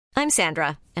I'm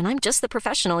Sandra, and I'm just the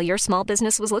professional your small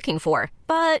business was looking for.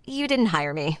 But you didn't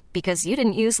hire me because you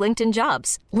didn't use LinkedIn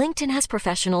Jobs. LinkedIn has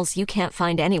professionals you can't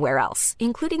find anywhere else,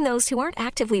 including those who aren't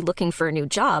actively looking for a new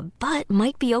job, but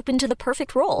might be open to the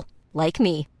perfect role, like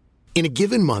me. In a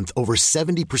given month, over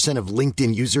 70% of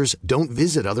LinkedIn users don't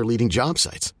visit other leading job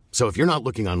sites. So if you're not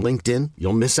looking on LinkedIn,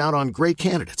 you'll miss out on great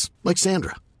candidates like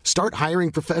Sandra. Start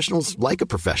hiring professionals like a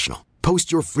professional.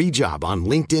 Post your free job on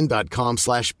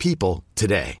linkedin.com/people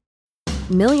today.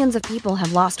 Millions of people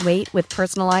have lost weight with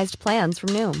personalized plans from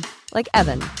Noom. Like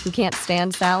Evan, who can't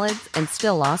stand salads and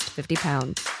still lost 50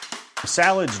 pounds.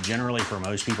 Salads generally for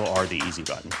most people are the easy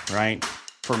button, right?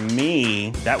 For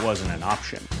me, that wasn't an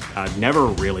option. I never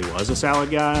really was a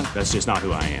salad guy. That's just not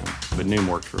who I am. But Noom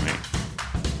worked for me.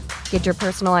 Get your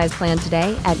personalized plan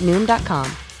today at Noom.com.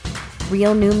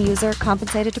 Real Noom user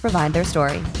compensated to provide their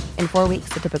story. In 4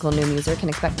 weeks, the typical Noom user can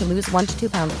expect to lose 1 to 2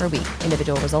 pounds per week.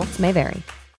 Individual results may vary.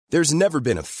 There's never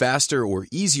been a faster or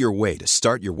easier way to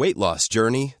start your weight loss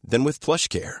journey than with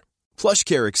PlushCare.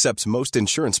 PlushCare accepts most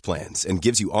insurance plans and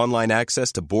gives you online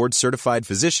access to board-certified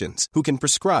physicians who can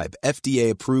prescribe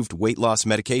FDA-approved weight loss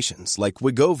medications like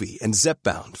Wegovy and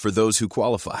Zepbound for those who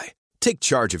qualify. Take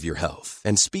charge of your health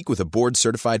and speak with a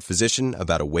board-certified physician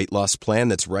about a weight loss plan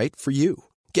that's right for you.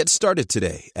 Get started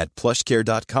today at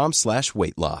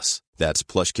plushcare.com/weight-loss. That's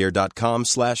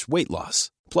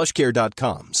plushcare.com/weight-loss.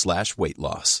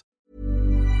 plushcare.com/weight-loss.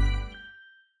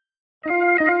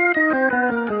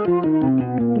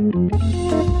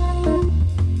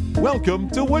 Welcome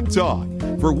to Wood Talk,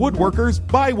 for woodworkers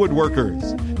by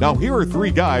woodworkers. Now here are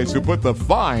 3 guys who put the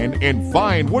fine in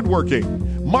fine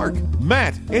woodworking. Mark,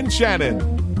 Matt, and Shannon.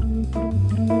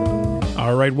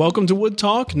 All right, welcome to Wood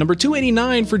Talk, number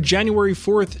 289 for January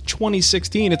 4th,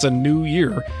 2016. It's a new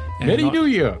year. Merry New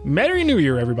Year. Merry New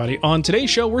Year, everybody. On today's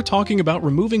show, we're talking about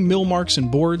removing mill marks in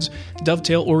boards,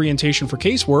 dovetail orientation for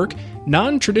casework,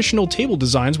 non-traditional table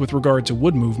designs with regard to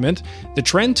wood movement, the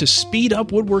trend to speed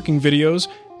up woodworking videos,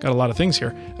 got a lot of things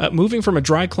here, moving from a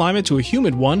dry climate to a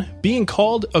humid one, being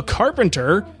called a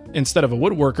carpenter instead of a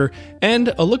woodworker,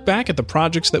 and a look back at the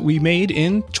projects that we made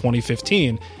in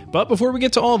 2015. But before we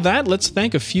get to all that, let's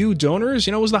thank a few donors.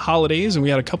 You know, it was the holidays, and we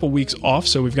had a couple weeks off,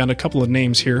 so we've got a couple of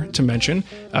names here to mention.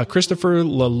 Christopher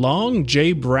Lalong,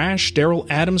 Jay Brash, Daryl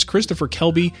Adams, Christopher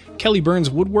Kelby, Kelly Burns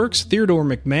Woodworks, Theodore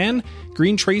McMahon,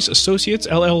 Green Trace Associates,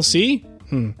 LLC,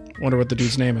 wonder what the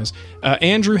dude's name is.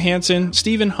 Andrew Hansen,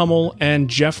 Stephen Hummel, and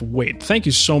Jeff Waite. Thank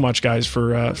you so much, guys,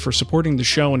 for supporting the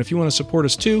show. And if you want to support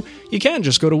us too, you can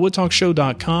just go to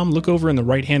woodtalkshow.com. Look over in the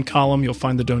right-hand column. You'll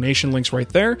find the donation links right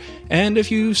there. And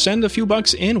if you send a few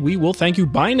bucks in, we will thank you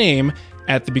by name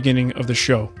at the beginning of the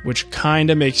show, which kind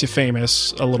of makes you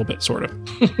famous a little bit, sort of.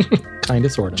 Kind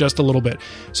of, sort of. Just a little bit.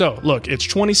 So, look, it's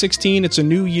 2016. It's a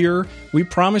new year. We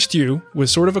promised you, with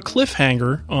sort of a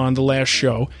cliffhanger on the last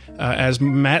show, as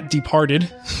Matt departed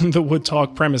the Wood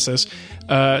Talk premises,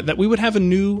 that we would have a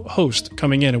new host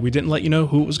coming in, and we didn't let you know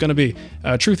who it was going to be.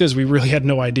 Truth is, we really had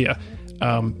no idea.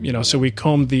 So we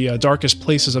combed the darkest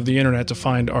places of the internet to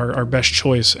find our best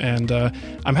choice. And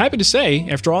I'm happy to say,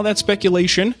 after all that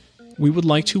speculation, we would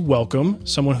like to welcome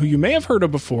someone who you may have heard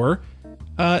of before,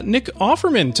 Nick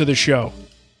Offerman, to the show.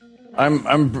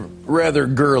 I'm rather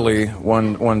girly.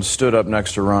 One stood up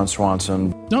next to Ron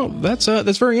Swanson. No, that's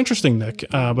very interesting, Nick.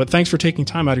 But thanks for taking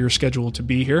time out of your schedule to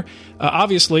be here.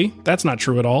 Obviously, that's not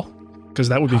true at all, because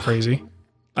that would be crazy.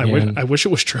 I wish it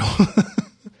was true.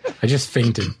 I just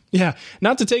fainted. Yeah,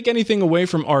 not to take anything away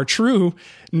from our true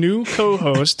new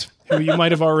co-host, who you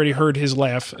might have already heard his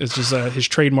laugh. It's just his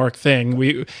trademark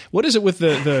thing. What is it with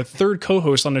the third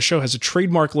co-host on the show has a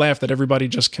trademark laugh that everybody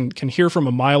just can hear from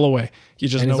a mile away. You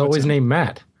just know he's always named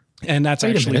Matt. And that's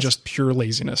actually just pure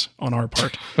laziness on our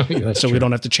part. Yeah, so true. We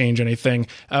don't have to change anything.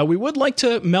 We would like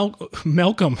to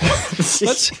Malcolm.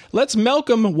 let's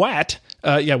Malcolm Watt.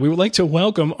 We would like to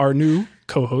welcome our new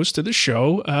co-host to the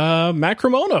show, Matt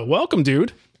Cremona. Welcome,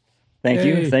 dude. Thank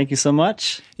you. Thank you so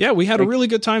much. Yeah, we had a really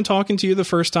good time talking to you the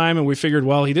first time, and we figured,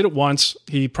 well, he did it once.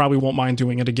 He probably won't mind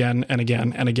doing it again and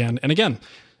again and again and again.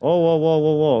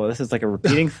 Whoa. This is like a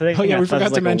repeating thing? Oh, yeah, we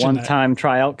forgot to mention that. Like a one-time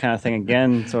tryout kind of thing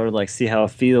again, sort of like see how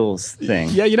it feels thing.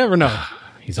 Yeah, you never know.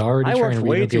 He's already trying to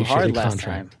way too hard renegotiate last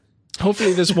contract. time.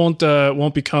 Hopefully this won't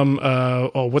become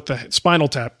what the Spinal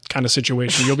Tap kind of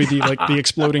situation. You'll be the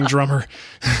exploding drummer.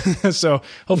 So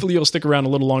hopefully you'll stick around a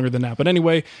little longer than that. But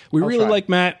anyway, we really like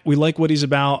Matt. We like what he's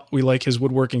about. We like his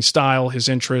woodworking style, his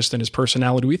interest, and his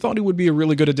personality. We thought he would be a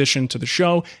really good addition to the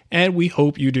show, and we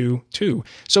hope you do too.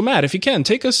 So Matt, if you can,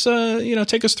 take us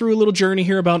through a little journey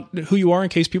here about who you are in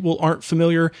case people aren't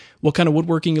familiar, what kind of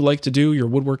woodworking you like to do, your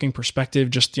woodworking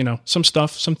perspective, just, some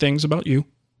stuff, some things about you.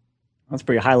 That's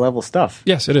pretty high level stuff.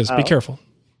 Yes, it is. Be careful.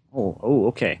 Oh,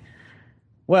 okay.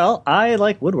 Well, I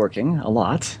like woodworking a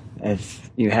lot. If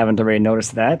you haven't already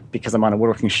noticed that, because I'm on a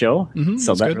woodworking show.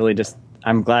 So that good. Really just,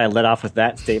 I'm glad I let off with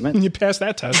that statement. You passed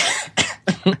that test.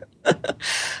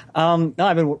 No,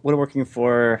 I've been woodworking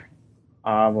for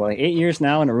like 8 years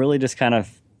now, and it really just kind of,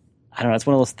 I don't know, it's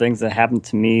one of those things that happened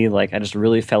to me. Like I just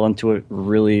really fell into it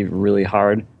really, really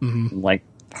hard, like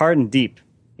hard and deep.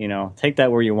 You know, take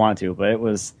that where you want to, but it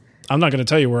was. I'm not going to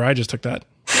tell you where I just took that.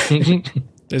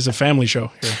 There's a family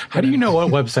show here. How do you know what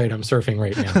website I'm surfing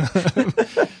right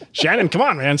now? Shannon, come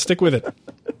on, man, stick with it.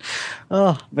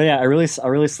 Oh, but yeah, I really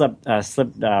slipped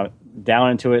down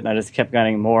into it, and I just kept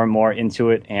getting more and more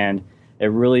into it, and it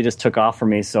really just took off for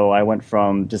me. So I went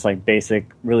from just like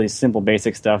basic, really simple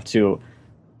basic stuff to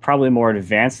probably more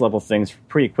advanced level things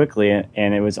pretty quickly,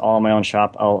 and it was all in my own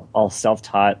shop, all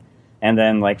self-taught. And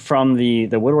then like from the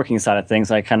woodworking side of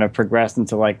things, I kind of progressed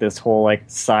into like this whole like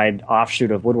side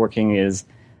offshoot of woodworking is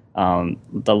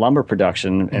the lumber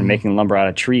production and making lumber out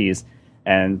of trees.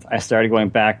 And I started going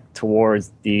back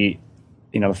towards the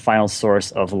final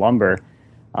source of lumber,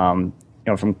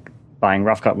 from buying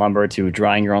rough cut lumber to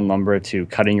drying your own lumber to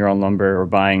cutting your own lumber, or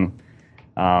buying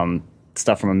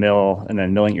stuff from a mill and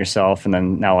then milling it yourself, and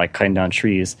then now like cutting down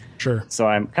trees. Sure. So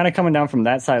I'm kind of coming down from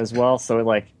that side as well. So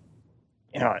like,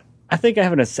 I think I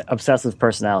have an obsessive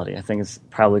personality. I think it's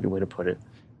probably a good way to put it.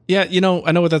 Yeah,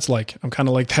 I know what that's like. I'm kind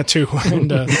of like that too, and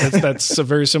that's a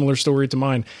very similar story to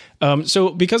mine. So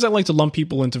because I like to lump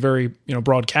people into very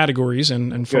broad categories,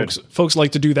 and folks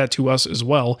like to do that to us as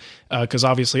well, because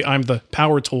obviously I'm the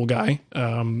power tool guy.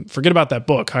 Forget about that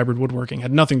book, Hybrid Woodworking,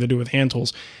 had nothing to do with hand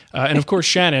tools. And of course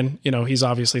Shannon, he's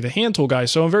obviously the hand tool guy.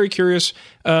 So I'm very curious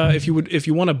if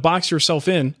you want to box yourself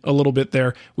in a little bit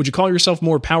there, would you call yourself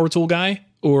more power tool guy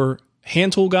or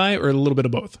hand tool guy, or a little bit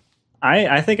of both?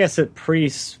 I think I sit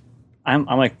pretty. I'm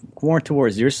like more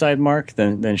towards your side, Mark,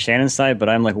 than Shannon's side, but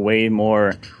I'm like way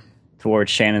more towards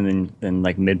Shannon than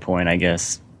like midpoint, I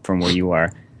guess, from where you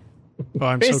are.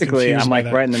 Oh, Basically, I'm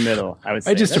like right in the middle. I would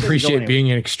say. I just appreciate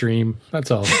being an extreme. That's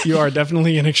all. You are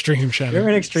definitely an extreme, Shannon. You're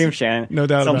an extreme, Shannon. No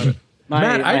doubt about it.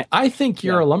 Matt, I think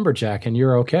you're a lumberjack and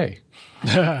you're okay.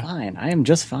 Fine. I am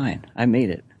just fine. I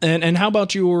made it. And how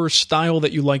about your style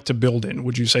that you like to build in?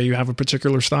 Would you say you have a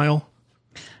particular style?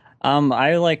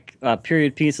 I like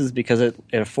period pieces because it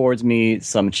affords me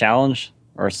some challenge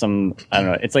or some, I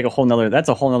don't know, it's like that's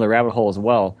a whole nother rabbit hole as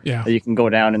well that you can go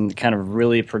down and kind of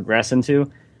really progress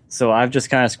into. So I've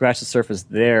just kind of scratched the surface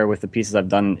there with the pieces I've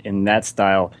done in that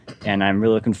style, and I'm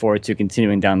really looking forward to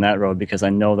continuing down that road because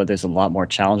I know that there's a lot more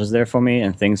challenges there for me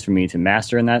and things for me to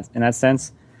master in that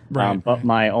sense. Right. But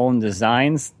my own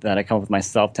designs that I come up with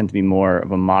myself tend to be more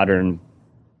of a modern,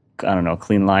 I don't know,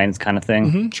 clean lines kind of thing.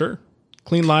 Mm-hmm, sure.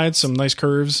 Clean lines, some nice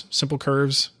curves, simple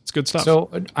curves. It's good stuff.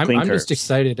 So I'm just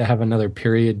excited to have another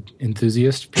period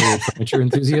furniture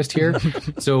enthusiast here.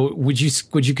 So would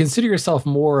you consider yourself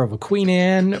more of a Queen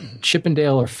Anne,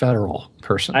 Chippendale, or Federal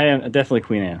person? I am definitely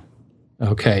Queen Anne.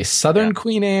 Okay, Southern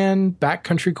Queen Anne,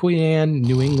 Backcountry Queen Anne,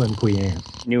 New England Queen Anne.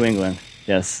 New England,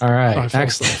 yes. All right,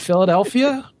 excellent.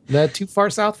 Philadelphia? Is that too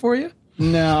far south for you?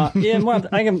 No,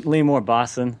 I can lean more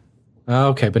Boston.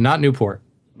 Okay, but not Newport.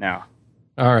 No.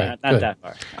 All right, not that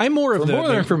far. I'm more of For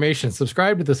more information,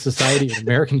 subscribe to the Society of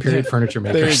American Period Furniture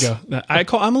Makers. There you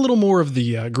go. I'm a little more of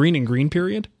the green and green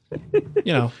period.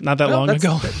 Not that long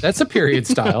ago. That's a period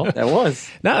style. That was.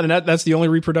 No, that's the only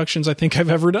reproductions I think I've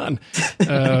ever done.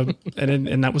 And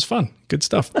that was fun. Good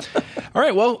stuff. All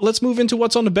right, well, let's move into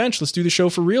what's on the bench. Let's do the show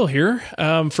for real here.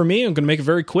 For me, I'm going to make it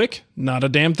very quick. Not a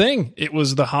damn thing. It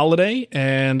was the holiday,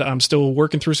 and I'm still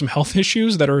working through some health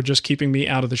issues that are just keeping me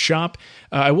out of the shop.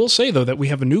 I will say, though, that we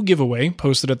have a new giveaway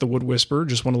posted at The Wood Whisperer.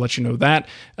 Just want to let you know that.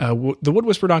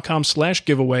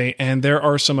 thewoodwhisperer.com/giveaway, and there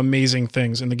are some amazing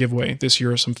things in the giveaway. This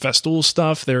year, some Festool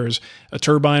stuff. There's a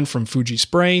turbine from Fuji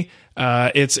Spray.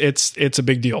 It's a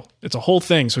big deal. It's a whole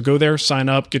thing. So go there, sign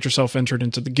up, get yourself entered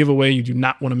into the giveaway. You do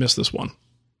not want to miss this one.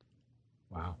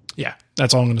 Wow. Yeah,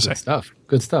 that's all I'm going to say.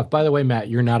 Good stuff. By the way, Matt,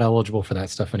 you're not eligible for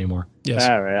that stuff anymore. Yes.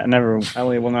 All right.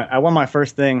 I won my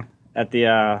first thing at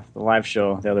the live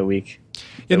show the other week.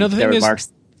 Yeah, no, the thing is,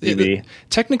 Mark's TV.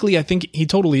 Technically, I think he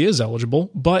totally is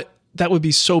eligible, but that would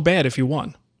be so bad if he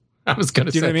won. I was going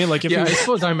to say, you know what I mean? Like, if I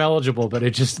suppose I'm eligible, but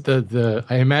it just I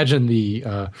imagine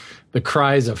the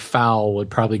cries of foul would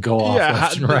probably go off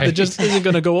left and right. It just isn't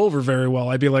going to go over very well.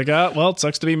 I'd be like, well, it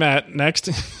sucks to be Matt.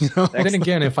 Next. Then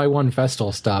again, if I won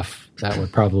Festal stuff, that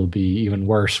would probably be even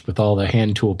worse with all the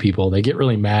hand tool people. They get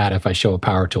really mad if I show a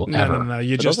power tool ever. No.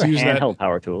 You just use that handheld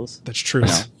power tools. That's true.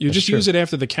 You just use it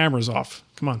after the camera's off.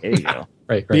 Come on. There you go.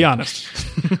 Right. Be honest.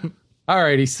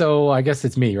 Alrighty, so I guess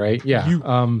it's me, right? Yeah.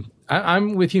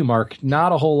 I'm with you, Mark.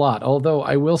 Not a whole lot. Although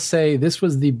I will say this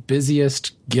was the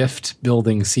busiest gift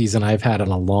building season I've had in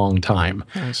a long time.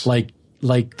 Nice.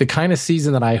 Like the kind of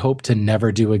season that I hope to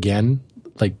never do again.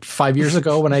 Like 5 years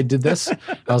ago when I did this,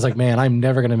 I was like, man, I'm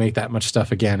never going to make that much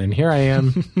stuff again. And here I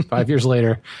am 5 years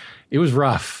later. It was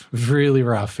rough. It was really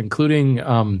rough, including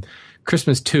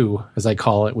Christmas 2, as I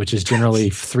call it, which is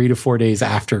generally 3 to 4 days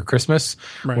after Christmas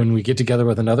when we get together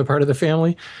with another part of the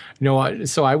family.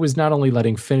 So I was not only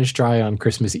letting finish dry on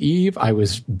Christmas Eve, I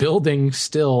was building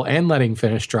still and letting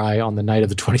finish dry on the night of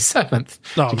the 27th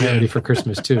to get ready for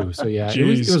Christmas 2. So yeah, it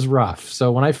was rough.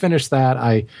 So when I finished that,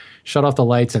 I shut off the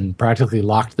lights and practically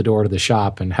locked the door to the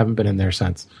shop and haven't been in there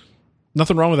since.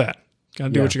 Nothing wrong with that. Got to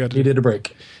do what you got to do. Needed a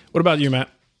break. What about you, Matt?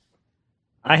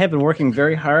 I have been working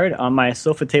very hard on my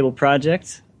sofa table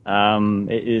project.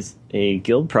 It is a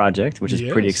guild project, which is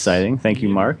pretty exciting. Thank you,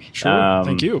 Mark. Sure.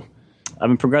 Thank you. I've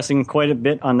been progressing quite a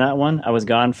bit on that one. I was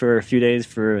gone for a few days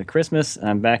for Christmas.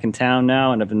 I'm back in town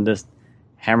now, and I've been just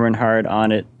hammering hard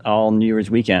on it all New Year's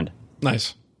weekend.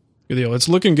 Nice. Good deal. It's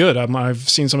looking good. I've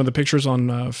seen some of the pictures on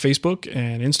Facebook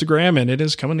and Instagram, and it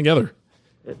is coming together.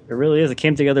 It really is. It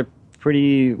came together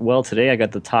pretty well today. I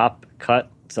got the top cut,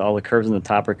 so all the curves in the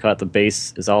top are cut. The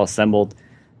base is all assembled.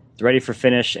 It's ready for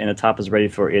finish, and the top is ready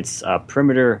for its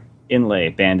perimeter inlay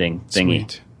banding thingy.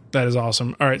 Sweet. That is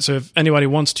awesome. All right, so if anybody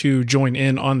wants to join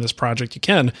in on this project, you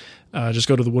can. Just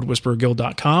go to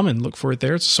thewoodwhispererguild.com and look for it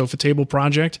there. It's a sofa table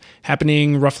project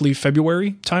happening roughly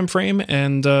February timeframe,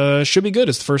 and should be good.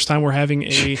 It's the first time we're having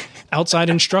a outside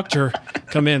instructor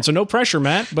come in. So no pressure,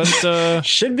 Matt, but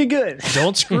should be good.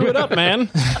 Don't screw it up, man.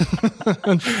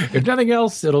 If nothing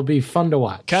else, it'll be fun to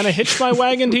watch. Kind of hitched my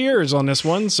wagon to yours on this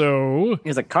one, so...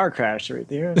 There's a car crash right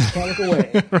there. Can't look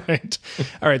away. Right.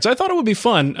 All right, so I thought it would be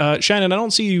fun. Shannon, I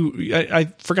don't see you...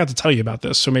 I forgot to tell you about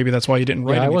this, so maybe that's why you didn't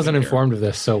write anything. I wasn't informed of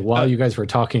this, so while you guys were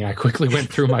talking, I quickly went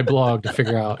through my blog to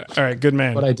figure out all right, good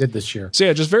man. What I did this year. So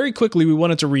yeah, just very quickly, we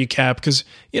wanted to recap because,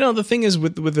 the thing is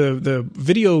with the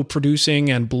video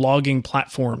producing and blogging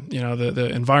platform,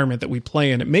 the environment that we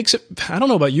play in, it makes it, I don't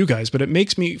know about you guys, but it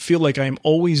makes me feel like I'm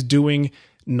always doing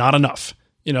not enough.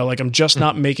 Like I'm just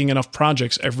not making enough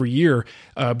projects every year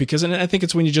because, and I think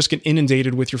it's when you just get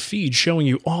inundated with your feed showing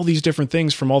you all these different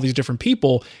things from all these different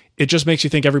people, it just makes you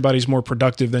think everybody's more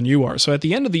productive than you are. So at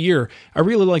the end of the year, I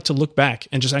really like to look back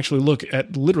and just actually look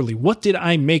at literally what did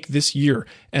I make this year?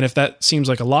 And if that seems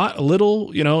like a lot, a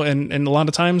little, and a lot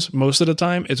of times, most of the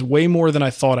time, it's way more than I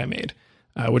thought I made.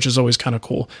 Which is always kind of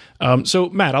cool. So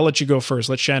Matt, I'll let you go first.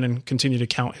 Let Shannon continue to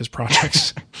count his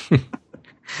projects.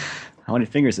 How many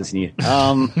fingers does he need?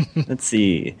 Let's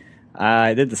see.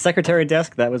 I did the secretary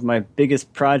desk. That was my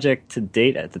biggest project to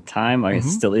date at the time. It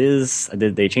still is. I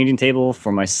did the changing table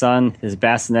for my son, his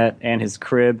bassinet, and his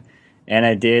crib. And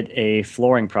I did a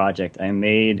flooring project. I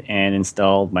made and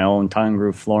installed my own tongue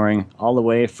groove flooring all the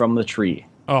way from the tree.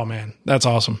 Oh, man. That's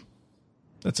awesome.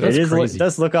 That's crazy. It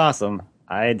does look awesome.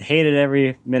 I hated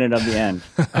every minute of the end.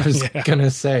 I was gonna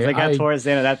say, I got towards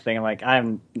the end of that thing. I'm like,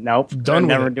 I'm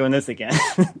never doing this again.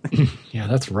 Yeah,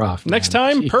 that's rough. Next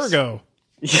time, Pergo.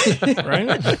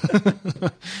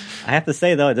 Right? I have to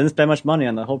say though, I didn't spend much money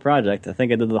on the whole project. I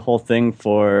think I did the whole thing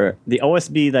for the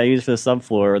OSB that I used for the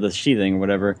subfloor or the sheathing or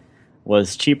whatever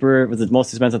was cheaper. It was the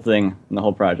most expensive thing in the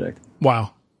whole project.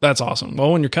 Wow, that's awesome.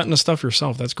 Well, when you're cutting the stuff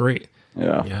yourself, that's great.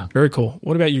 Yeah, very cool.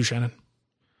 What about you, Shannon?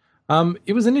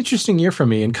 It was an interesting year for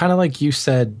me, and kind of like you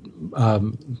said,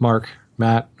 Mark,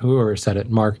 Matt, whoever said it,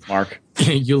 Mark.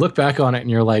 You look back on it and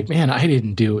you're like, man, I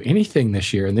didn't do anything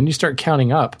this year. And then you start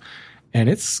counting up, and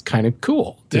it's kind of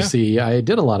cool to see I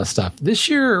did a lot of stuff. This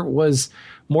year was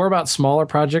more about smaller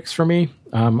projects for me.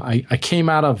 I came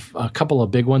out of a couple of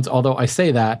big ones, although I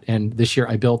say that, and this year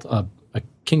I built a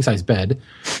king-size bed,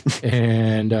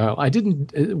 and I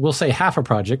didn't, we'll say half a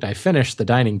project. I finished the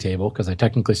dining table because I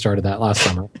technically started that last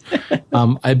summer.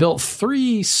 I built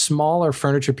 3 smaller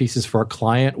furniture pieces for a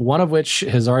client, one of which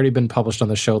has already been published on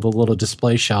the show, the little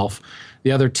display shelf.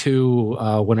 The other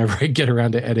 2, whenever I get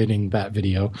around to editing that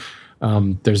video.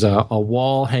 There's a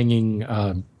wall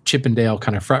hanging Chippendale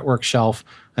kind of fretwork shelf,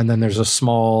 and then there's a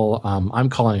small, I'm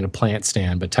calling it a plant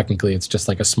stand, but technically it's just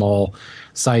like a small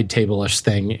side table-ish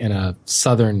thing in a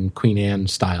Southern Queen Anne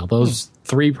style. Those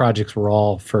 3 projects were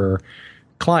all for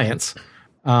clients.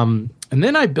 And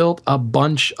then I built a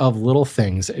bunch of little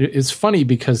things. It's funny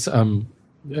because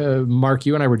Mark,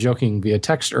 you and I were joking via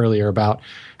text earlier about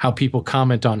how people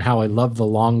comment on how I love the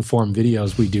long form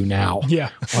videos we do now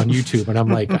on YouTube. And I'm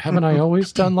like, haven't I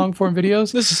always done long form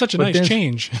videos? This is such a nice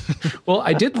change. Well,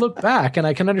 I did look back and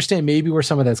I can understand maybe where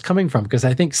some of that's coming from, because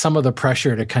I think some of the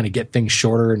pressure to kind of get things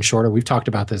shorter and shorter. We've talked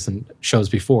about this in shows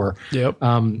before. Yep.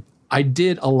 I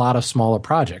did a lot of smaller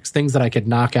projects, things that I could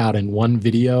knock out in one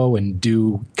video and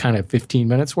do kind of 15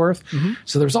 minutes worth. Mm-hmm.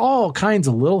 So there's all kinds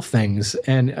of little things.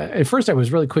 And at first I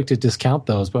was really quick to discount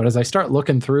those. But as I start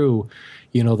looking through,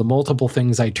 the multiple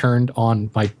things I turned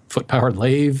on my foot-powered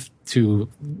lathe to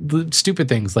the stupid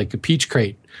things like a peach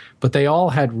crate, but they all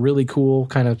had really cool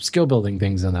kind of skill-building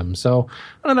things in them. So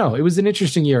I don't know. It was an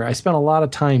interesting year. I spent a lot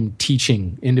of time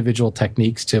teaching individual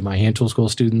techniques to my hand tool school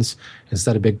students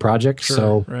instead of big projects. Sure,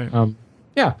 so right.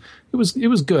 yeah, it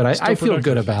was good. I feel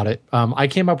good about it. I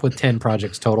came up with 10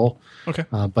 projects total. Okay.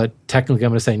 But technically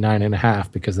I'm going to say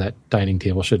 9.5 because that dining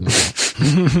table shouldn't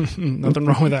count. Nothing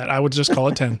wrong with that. I would just call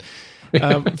it 10.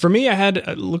 For me, I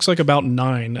had, looks like about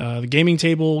 9. The gaming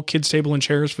table, kids table and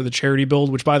chairs for the charity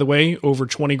build, which by the way, over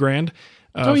 20 grand.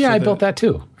 I built that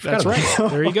too. That's right.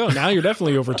 There you go. Now you're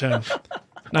definitely over 10.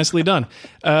 Nicely done.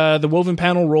 The woven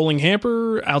panel rolling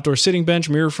hamper, outdoor sitting bench,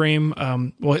 mirror frame.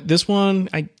 This one,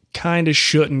 I kind of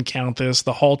shouldn't count this.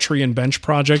 The hall tree and bench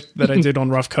project that I did on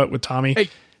Rough Cut with Tommy. Hey,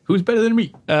 who's better than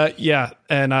me? Yeah.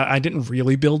 And I didn't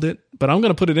really build it, but I'm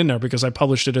going to put it in there because I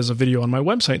published it as a video on my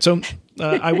website. So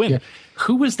I win. Yeah.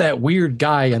 Who was that weird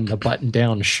guy in the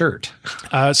button-down shirt?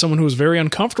 Someone who was very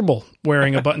uncomfortable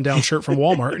wearing a button-down shirt from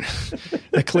Walmart.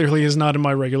 That clearly is not in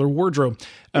my regular wardrobe.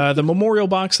 The memorial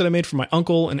box that I made for my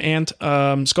uncle and aunt,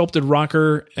 sculpted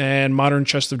rocker, and modern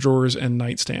chest of drawers and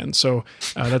nightstand. So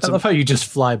that's. I love how you just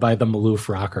fly by the Maloof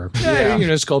rocker.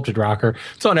 Yeah. Sculpted rocker.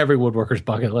 It's on every woodworker's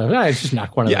bucket list. It's just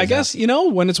not one of those. Yeah, I guess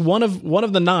when it's one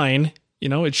of the 9.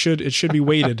 It should be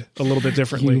weighted a little bit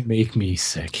differently. You make me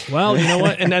sick. Well, you know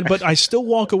what? But I still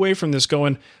walk away from this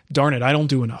going, darn it, I don't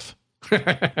do enough.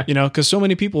 Because so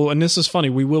many people, and this is funny,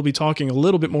 we will be talking a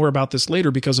little bit more about this later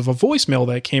because of a voicemail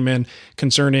that came in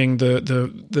concerning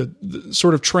the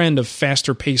sort of trend of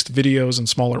faster paced videos and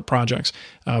smaller projects.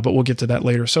 But we'll get to that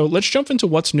later. So let's jump into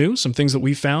what's new, some things that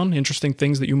we found, interesting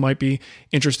things that you might be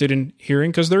interested in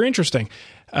hearing because they're interesting.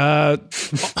 I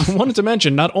wanted to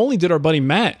mention, not only did our buddy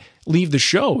Matt leave the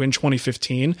show in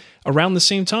 2015, around the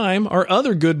same time, our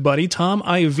other good buddy, Tom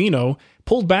Iovino,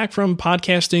 pulled back from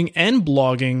podcasting and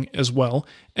blogging as well.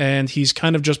 And he's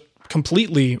kind of just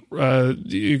completely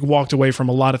walked away from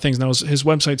a lot of things. Now, his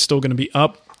website's still going to be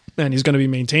up, and he's going to be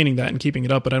maintaining that and keeping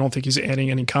it up, but I don't think he's adding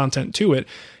any content to it.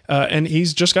 And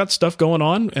he's just got stuff going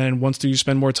on and wants to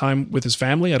spend more time with his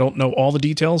family. I don't know all the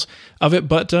details of it,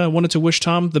 but wanted to wish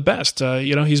Tom the best.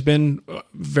 He's been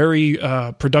very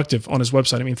productive on his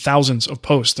website. I mean, thousands of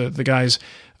posts. The guy's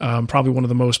probably one of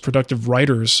the most productive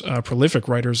writers, prolific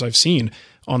writers I've seen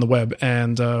on the web,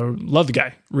 and love the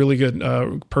guy. Really good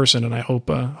person, and I hope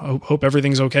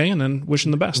everything's okay, and then wish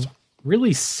him the best.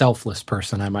 Really selfless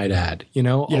person, I might add. A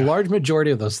large majority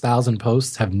of those 1,000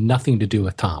 posts have nothing to do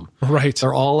with Tom. Right.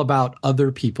 They're all about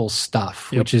other people's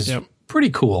stuff, which is pretty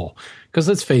cool. Because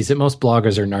let's face it, most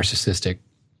bloggers are narcissistic.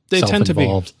 They tend to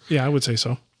be. Yeah, I would say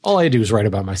so. All I do is write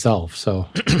about myself. So,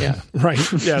 yeah. Right.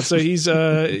 Yeah. So he's,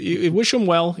 you wish him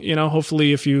well.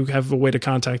 Hopefully if you have a way to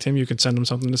contact him, you can send him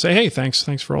something to say, hey, thanks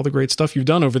for all the great stuff you've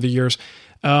done over the years.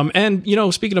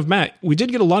 And speaking of Matt, we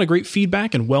did get a lot of great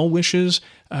feedback and well wishes.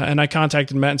 And I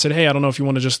contacted Matt and said, hey, I don't know if you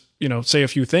want to just, say a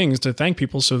few things to thank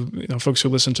people. So, folks who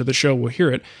listen to the show will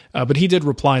hear it. But he did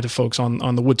reply to folks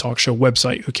on the Wood Talk Show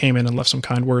website who came in and left some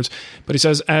kind words. But he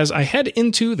says, as I head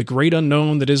into the great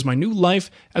unknown that is my new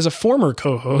life as a former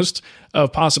co-host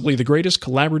of possibly the greatest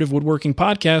collaborative woodworking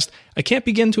podcast, I can't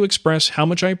begin to express how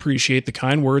much I appreciate the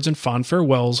kind words and fond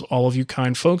farewells all of you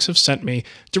kind folks have sent me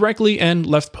directly and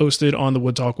left posted on the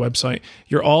Wood Talk website.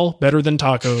 You're all better than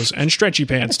tacos and stretchy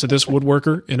pants to this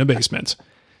woodworker in a basement.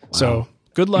 Wow. So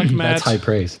good luck, Matt. That's high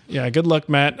praise. Yeah, good luck,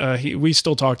 Matt. We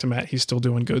still talk to Matt. He's still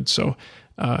doing good. So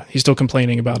he's still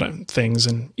complaining about things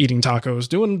and eating tacos,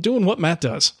 doing what Matt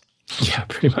does. Yeah,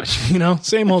 pretty much.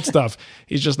 Same old stuff.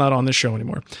 He's just not on this show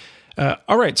anymore.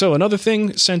 All right, so another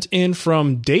thing sent in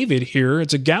from David here.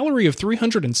 It's a gallery of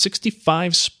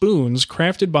 365 spoons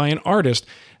crafted by an artist.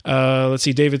 Let's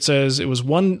see, David says it was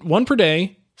one per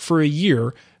day for a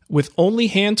year with only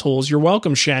hand tools. You're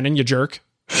welcome, Shannon, you jerk.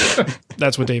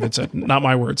 That's what David said, not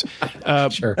my words.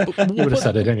 Sure, you would have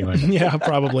said it anyway. Yeah,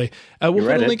 probably. We'll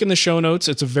put a link in the show notes.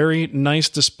 It's a very nice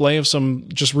display of some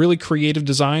just really creative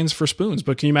designs for spoons.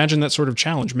 But can you imagine that sort of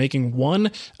challenge, making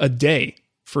one a day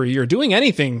for a year, doing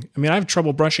anything? I mean, I have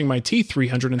trouble brushing my teeth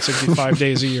 365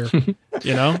 days a year.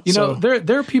 You know,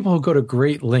 there are people who go to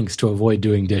great lengths to avoid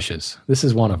doing dishes. This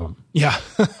is one of them. Yeah.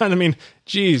 And I mean,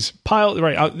 geez,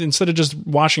 instead of just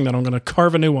washing that, I'm going to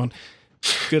carve a new one.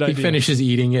 Good idea. He finishes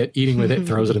eating with it,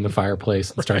 throws it in the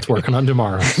fireplace, and starts working on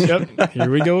tomorrow. Yep.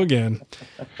 Here we go again.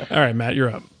 All right, Matt, you're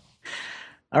up.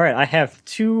 All right. I have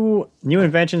 2 new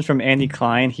inventions from Andy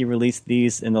Klein. He released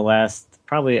these in the last,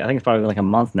 I think it's probably like a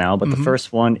month now. But the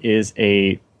first one is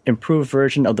a improved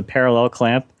version of the parallel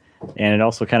clamp. And it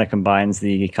also kind of combines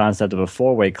the concept of a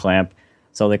 4-way clamp.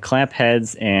 So the clamp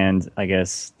heads and I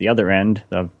guess the other end,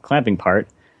 the clamping part,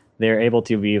 they're able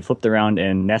to be flipped around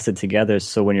and nested together.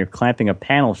 So when you're clamping a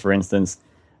panel, for instance,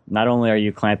 not only are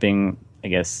you clamping, I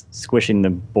guess, squishing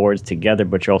the boards together,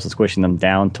 but you're also squishing them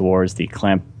down towards the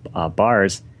clamp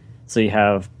bars. So you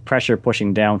have pressure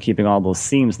pushing down, keeping all those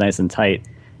seams nice and tight.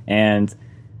 And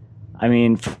I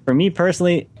mean, for me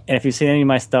personally, and if you've seen any of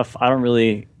my stuff, I don't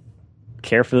really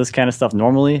care for this kind of stuff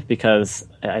normally because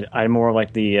I'm more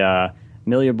like the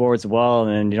mill your boards well,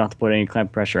 and then you don't have to put any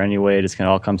clamp pressure anyway. It just kind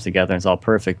of all comes together and it's all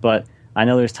perfect. But I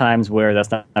know there's times where that's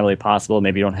not really possible.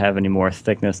 Maybe you don't have any more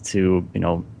thickness to,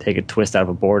 take a twist out of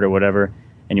a board or whatever,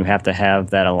 and you have to have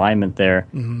that alignment there,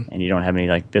 and you don't have any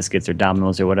like biscuits or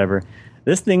dominoes or whatever.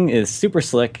 This thing is super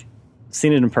slick.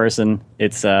 Seen it in person.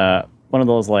 It's one of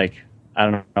those like, I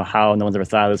don't know how no one's ever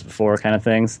thought of this before kind of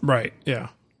things. Right. Yeah.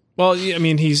 Well, I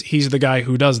mean, he's the guy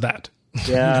who does that.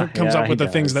 Yeah, comes up with the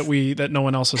things that no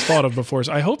one else has thought of before.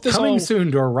 So I hope this coming soon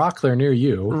to a Rockler near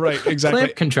you. Right, exactly.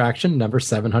 Clamp contraction number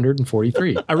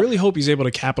 743. I really hope he's able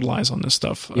to capitalize on this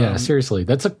stuff. Yeah, seriously,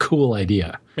 that's a cool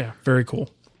idea. Yeah, very cool.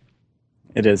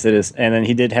 It is. And then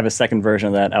he did have a second version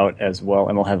of that out as well,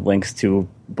 and we'll have links to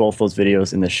both those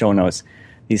videos in the show notes.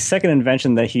 The second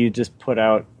invention that he just put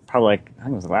out, probably I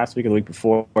think it was last week or the week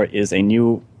before, is a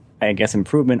new, I guess,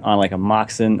 improvement on like a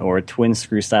Moxon or a twin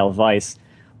screw style vise.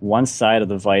 One side of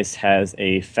the vise has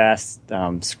a fast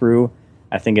screw.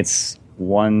 I think it's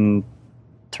 1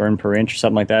 turn per inch or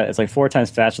something like that. It's like 4 times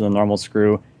faster than a normal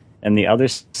screw. And the other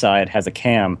side has a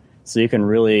cam, so you can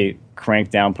really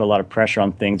crank down, put a lot of pressure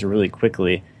on things really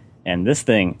quickly. And this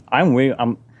thing, I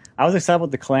was excited with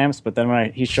the clamps, but then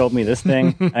when he showed me this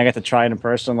thing, and I got to try it in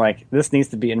person, like, this needs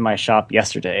to be in my shop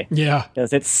yesterday. Yeah.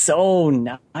 Because it's so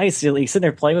nice. You sit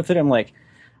there playing with it, I'm like,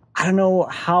 I don't know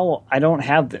how I don't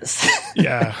have this.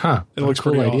 Yeah. It looks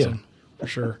pretty awesome. For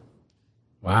sure.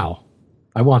 Wow.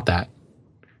 I want that.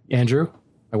 Andrew,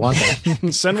 I want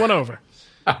that. Send one over.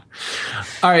 All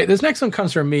right. This next one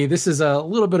comes from me. This is a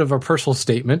little bit of a personal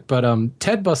statement, but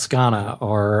Ted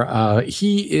Buscana,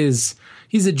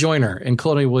 he's a joiner in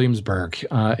Colonial Williamsburg.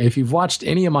 If you've watched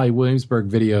any of my Williamsburg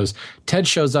videos, Ted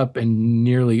shows up in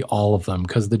nearly all of them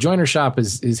because the joiner shop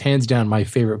is hands down my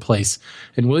favorite place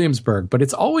in Williamsburg, but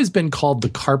it's always been called the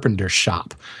carpenter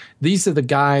shop. These are the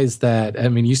guys that,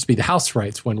 used to be the house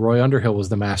wrights when Roy Underhill was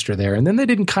the master there, and then they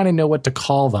didn't kind of know what to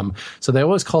call them. So they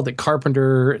always called it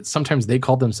carpenter. Sometimes they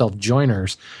called themselves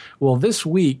joiners. Well, this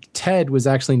week, Ted was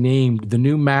actually named the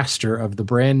new master of the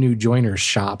brand new joiners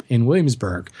shop in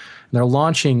Williamsburg. They're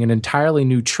launching an entirely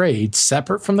new trade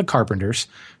separate from the carpenters.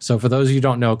 So for those of you who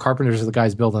don't know, carpenters are the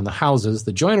guys building the houses.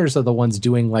 The joiners are the ones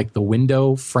doing like the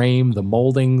window frame, the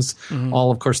moldings,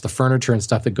 all, of course, the furniture and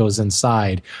stuff that goes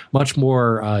inside. Much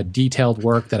more detailed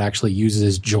work that actually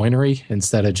uses joinery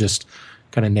instead of just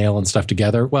kind of nailing stuff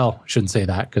together. Well, I shouldn't say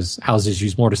that because houses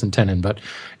use mortise and tenon, but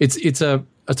it's a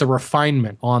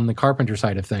refinement on the carpenter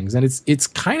side of things. And it's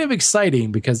kind of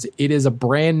exciting because it is a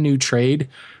brand new trade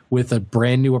with a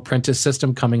brand new apprentice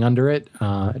system coming under it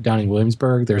down in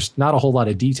Williamsburg. There's not a whole lot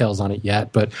of details on it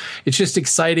yet, but it's just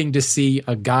exciting to see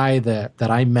a guy that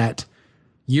I met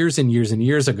years and years and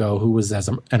years ago who was as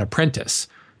an apprentice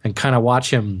and kind of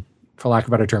watch him, for lack of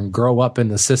a better term, grow up in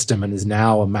the system and is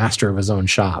now a master of his own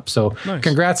shop. So nice.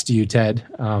 Congrats to you, Ted.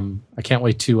 I can't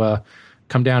wait to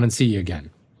come down and see you again.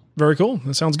 Very cool.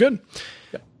 That sounds good.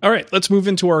 All right, let's move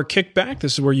into our kickback.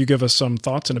 This is where you give us some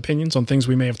thoughts and opinions on things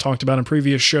we may have talked about in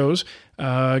previous shows.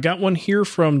 Got one here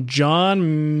from John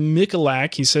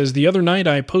Mikulak. He says, the other night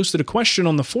I posted a question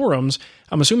on the forums.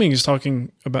 I'm assuming he's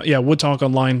talking about,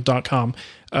 woodtalkonline.com,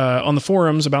 on the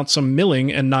forums about some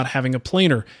milling and not having a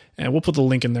planer. And we'll put the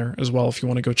link in there as well if you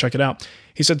want to go check it out.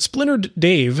 He said Splintered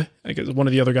Dave, I guess one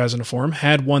of the other guys in the forum,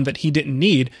 had one that he didn't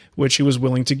need, which he was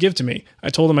willing to give to me. I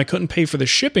told him I couldn't pay for the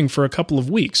shipping for a couple of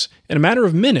weeks. In a matter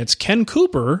of minutes, Ken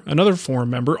Cooper, another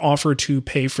forum member, offered to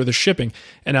pay for the shipping.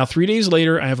 And now 3 days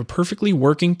later, I have a perfectly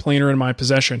working planer in my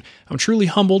possession. I'm truly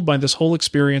humbled by this whole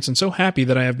experience and so happy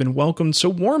that I have been welcomed so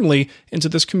warmly into into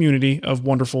this community of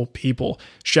wonderful people.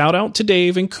 Shout out to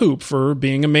Dave and Coop for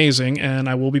being amazing, and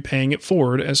I will be paying it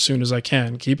forward as soon as I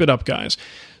can. Keep it up, guys.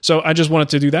 So I just wanted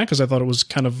to do that because I thought it was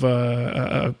kind of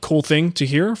a cool thing to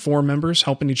hear, forum members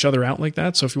helping each other out like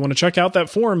that. So if you want to check out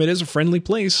that forum, it is a friendly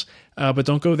place, but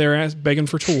don't go there begging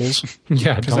for tools.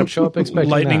 Yeah, don't show up expecting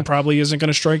lightning that. probably isn't going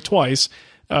to strike twice,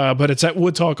 but it's at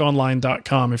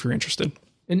woodtalkonline.com if you're interested.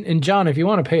 And John, if you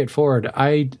want to pay it forward,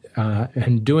 I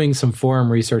am doing some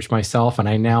forum research myself, and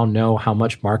I now know how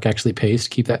much Mark actually pays to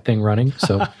keep that thing running.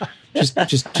 So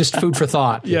just food for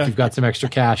thought. Yeah. If you've got some extra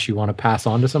cash you want to pass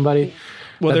on to somebody.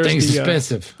 Well, that thing's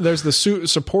expensive. There's the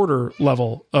supporter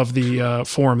level of the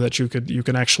forum that you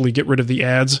can actually get rid of the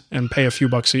ads and pay a few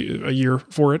bucks a year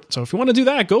for it. So if you want to do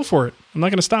that, go for it. I'm not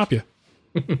going to stop you.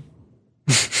 All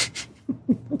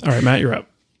right, Matt, you're up.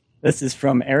 This is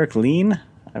from Eric Lean,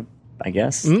 I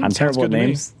guess. I'm terrible at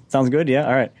names. Sounds good, yeah.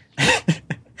 All right.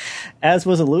 As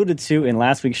was alluded to in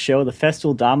last week's show, the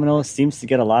Festool Domino seems to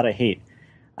get a lot of hate.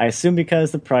 I assume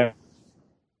because the price.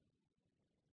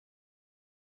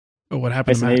 Oh, what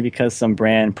happened to Matt? Maybe because some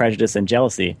brand prejudice and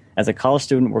jealousy. As a college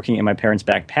student working in my parents'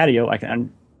 back patio, I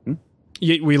can.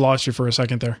 We lost you for a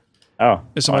second there. Oh,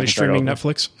 is somebody streaming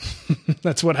Netflix?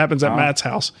 That's what happens at Matt's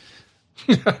house.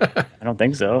 I don't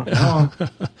think so. No.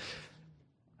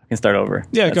 I can start over.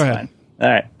 Yeah, go ahead. Fine. All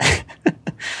right.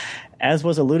 As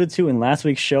was alluded to in last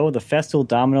week's show, the Festool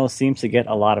Domino seems to get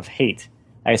a lot of hate.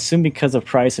 I assume because of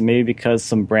price and maybe because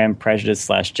some brand prejudice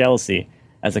 / jealousy.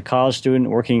 As a college student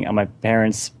working on my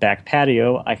parents' back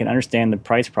patio, I can understand the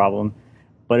price problem,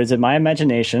 but is it my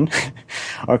imagination,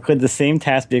 or could the same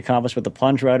task be accomplished with a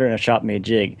plunge router and a shop-made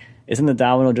jig? Isn't the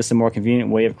domino just a more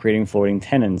convenient way of creating floating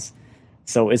tenons?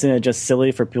 So isn't it just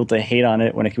silly for people to hate on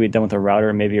it when it can be done with a router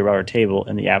and maybe a router table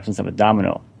in the absence of a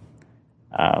domino?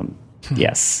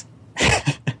 Yes.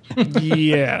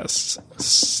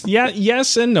 Yes. Yeah.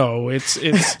 Yes and no. It's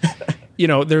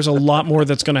there's a lot more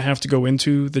that's going to have to go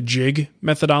into the jig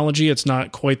methodology. It's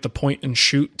not quite the point and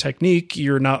shoot technique.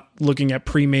 You're not looking at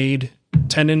pre-made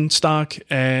tenon stock,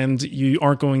 and you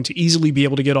aren't going to easily be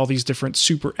able to get all these different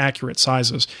super accurate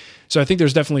sizes. So I think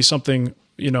there's definitely something,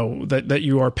 that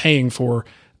you are paying for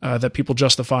that people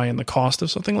justify in the cost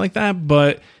of something like that.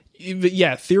 But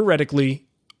yeah, theoretically,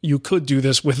 you could do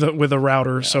this with a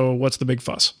router. Yeah. So what's the big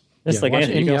fuss? Watch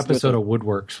any episode of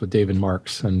Woodworks with David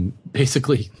Marks, and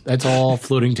basically that's all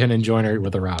floating tenon joinery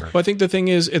with a router. Well, I think the thing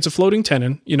is, it's a floating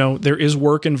tenon. There is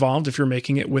work involved if you're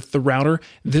making it with the router.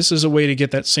 This is a way to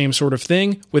get that same sort of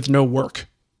thing with no work,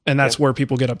 and that's where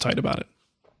people get uptight about it.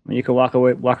 You could walk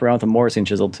around with a Morrison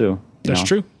chisel too. That's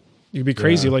true. You'd be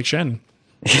crazy like Shannon.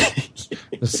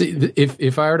 See,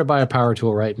 if I were to buy a power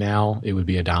tool right now, it would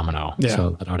be a domino. Yeah.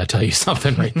 So that ought to tell you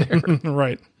something right there.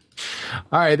 Right.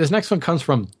 All right, this next one comes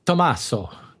from Tommaso,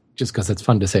 just because it's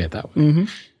fun to say it that way.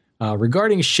 Mm-hmm.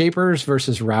 Regarding shapers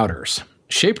versus routers.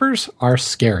 Shapers are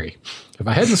scary. If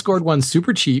I hadn't scored one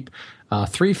super cheap,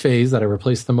 3-phase that I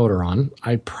replaced the motor on,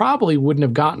 I probably wouldn't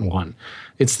have gotten one.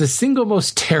 It's the single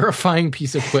most terrifying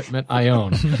piece of equipment I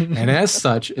own, and as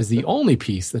such is the only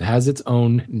piece that has its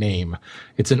own name.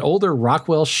 It's an older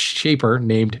Rockwell shaper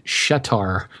named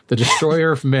Shatar, the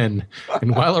destroyer of men,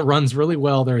 and while it runs really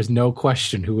well, there is no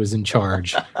question who is in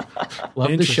charge.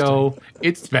 Love the show.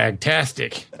 It's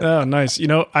fantastic. Oh, nice.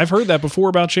 I've heard that before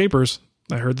about shapers.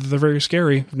 I heard that they're very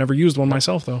scary. I've never used one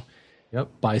myself, though.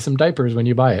 Yep. Buy some diapers when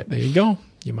you buy it. There you go.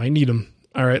 You might need them.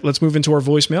 All right, let's move into our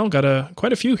voicemail. Got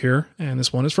quite a few here, and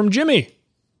this one is from Jimmy.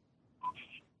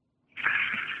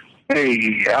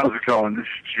 Hey, how's it going? This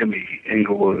is Jimmy,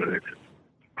 Inglewood,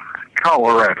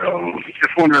 Colorado.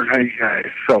 Just wondering how you guys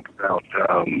felt about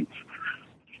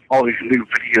all these new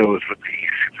videos with the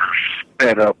super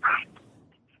sped up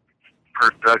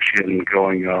production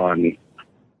going on.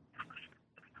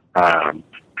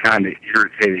 Kind of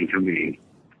irritating to me.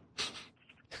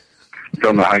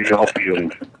 Don't know how y'all feel.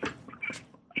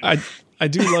 I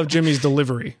do love Jimmy's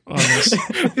delivery on this.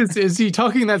 Is he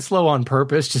talking that slow on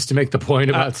purpose just to make the point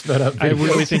about sped up videos? I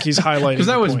really think he's highlighting because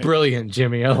that was brilliant,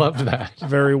 Jimmy. I loved that.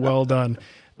 Very well done.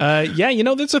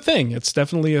 That's a thing. It's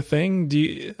definitely a thing.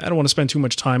 I don't want to spend too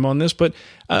much time on this, but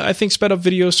I think sped up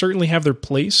videos certainly have their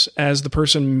place. As the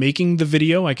person making the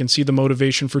video, I can see the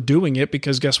motivation for doing it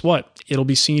because guess what? It'll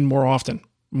be seen more often.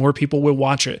 More people will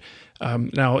watch it.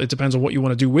 Now, it depends on what you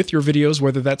want to do with your videos,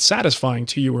 whether that's satisfying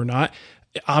to you or not.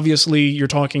 Obviously, you're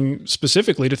talking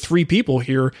specifically to 3 people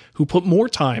here who put more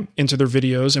time into their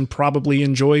videos and probably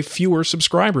enjoy fewer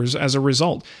subscribers as a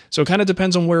result. So it kind of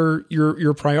depends on where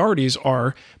your priorities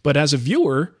are. But as a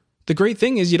viewer, the great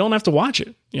thing is you don't have to watch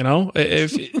it. You know,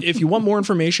 if you want more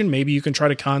information, maybe you can try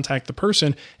to contact the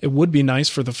person. It would be nice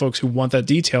for the folks who want that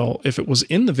detail if it was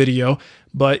in the video,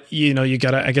 but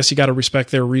I guess you gotta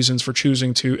respect their reasons for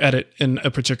choosing to edit in a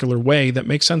particular way that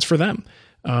makes sense for them.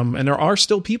 And there are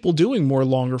still people doing more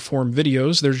longer form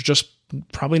videos. There's just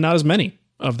probably not as many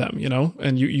of them,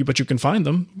 and but you can find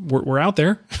them. We're out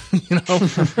there,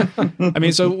 I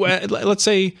mean, so let's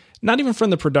say not even from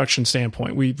the production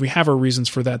standpoint, we have our reasons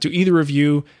for that. Do either of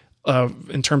you,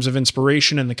 in terms of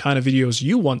inspiration and the kind of videos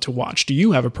you want to watch, do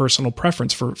you have a personal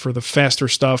preference for the faster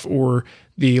stuff or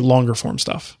the longer form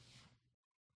stuff?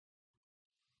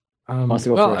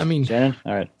 Well, I mean, Shannon?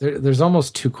 All right. There's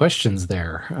almost two questions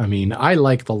there. I mean, I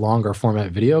like the longer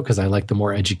format video because I like the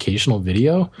more educational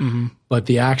video, but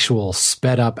the actual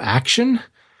sped up action,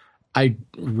 I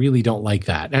really don't like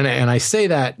that. And I say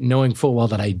that knowing full well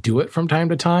that I do it from time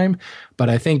to time, but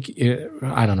I think,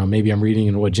 I don't know, maybe I'm reading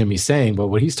in what Jimmy's saying, but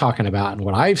what he's talking about and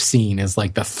what I've seen is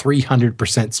like the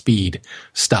 300% speed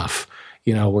stuff,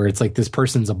 where it's like this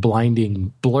person's a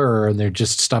blinding blur and they're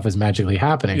just stuff is magically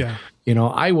happening. Yeah.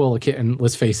 I will, and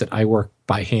let's face it, I work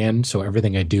by hand, so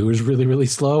everything I do is really, really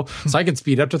slow. So I can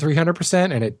speed up to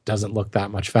 300% and it doesn't look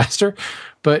that much faster.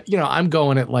 But, I'm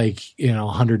going at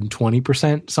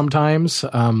 120% sometimes,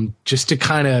 just to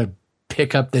kind of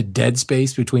pick up the dead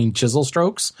space between chisel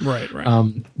strokes. Right.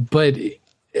 But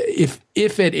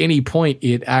if at any point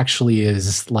it actually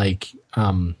is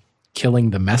killing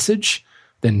the message,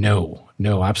 then no,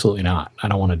 absolutely not. I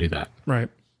don't want to do that. Right.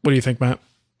 What do you think, Matt?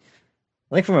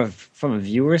 I think from a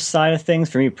viewer's side of things,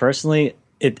 for me personally,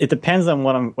 it depends on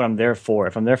what I'm there for.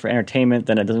 If I'm there for entertainment,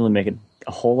 then it doesn't really make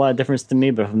a whole lot of difference to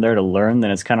me. But if I'm there to learn, then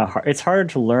it's kind of hard. It's harder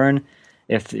to learn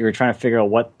if you're trying to figure out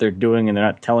what they're doing and they're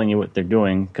not telling you what they're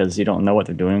doing because you don't know what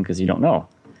they're doing because you don't know.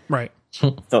 Right.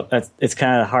 So it's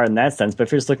kind of hard in that sense. But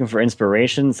if you're just looking for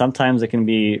inspiration, sometimes it can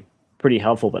be pretty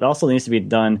helpful. But also, it needs to be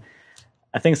done.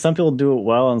 I think some people do it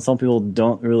well, and some people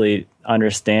don't really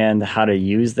understand how to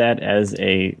use that as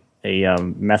a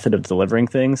method of delivering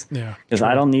things. Yeah. Because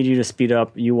I don't need you to speed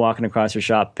up you walking across your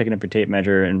shop, picking up your tape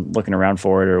measure and looking around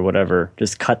for it or whatever.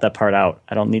 Just cut that part out.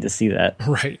 I don't need to see that.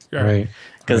 Right.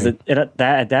 Because at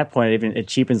that point, it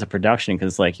cheapens the production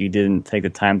because you didn't take the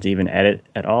time to even edit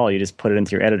at all. You just put it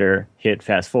into your editor, hit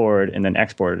fast forward, and then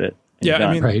exported it. Yeah.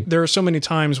 I mean, there are so many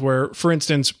times where, for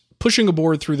instance, pushing a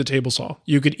board through the table saw,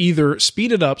 you could either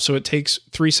speed it up so it takes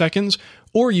 3 seconds,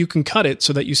 or you can cut it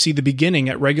so that you see the beginning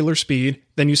at regular speed,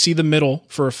 then you see the middle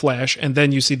for a flash, and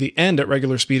then you see the end at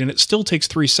regular speed, and it still takes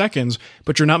 3 seconds,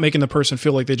 but you're not making the person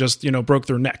feel like they just, broke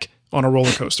their neck on a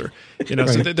roller coaster. Right.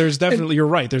 So there's definitely, you're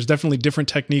right, there's definitely different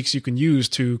techniques you can use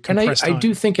to compress time. I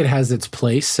do think it has its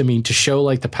place. I mean, to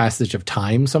show the passage of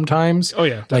time sometimes. Oh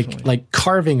yeah, definitely. Like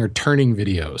carving or turning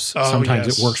videos. Oh, sometimes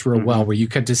yes. it works real well where you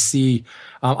get to see.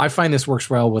 I find this works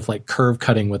well with curve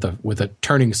cutting with a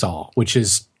turning saw, which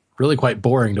is really quite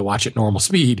boring to watch at normal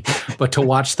speed, but to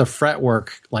watch the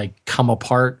fretwork come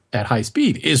apart at high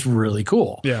speed is really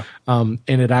cool. Yeah. And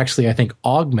it actually, I think,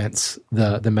 augments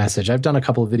the message. I've done a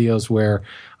couple of videos where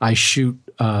I shoot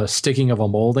sticking of a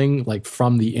molding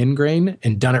from the end grain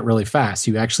and done it really fast.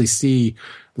 You actually see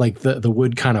the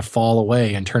wood kind of fall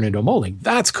away and turn into a molding.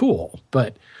 That's cool.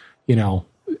 But,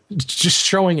 just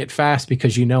showing it fast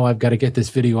because I've got to get this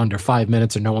video under 5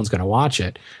 minutes or no one's going to watch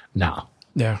it. No.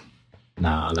 Yeah.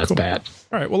 No, that's cool. bad.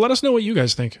 All right. Well, let us know what you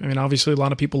guys think. I mean, obviously, a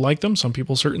lot of people like them. Some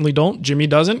people certainly don't. Jimmy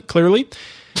doesn't, clearly.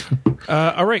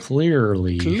 All right.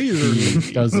 Clearly.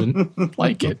 He doesn't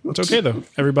like it. It's okay, though.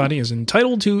 Everybody is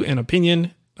entitled to an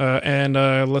opinion. And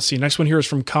let's see. Next one here is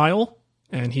from Kyle,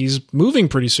 and he's moving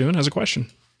pretty soon. Has a question.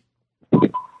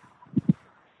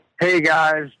 Hey,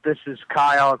 guys. This is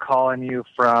Kyle calling you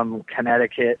from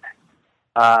Connecticut.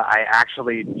 I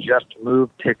actually just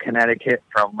moved to Connecticut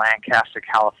from Lancaster,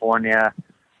 California.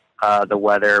 The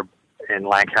weather in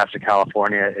Lancaster,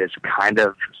 California is kind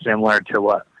of similar to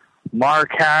what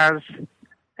Mark has.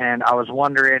 And I was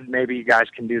wondering, maybe you guys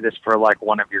can do this for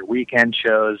one of your weekend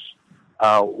shows.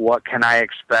 What can I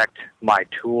expect my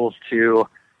tools to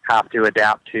have to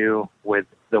adapt to with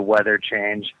the weather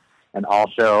change? And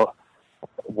also,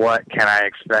 what can I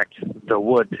expect the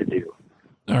wood to do?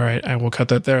 All right, I will cut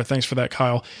that there. Thanks for that,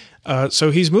 Kyle.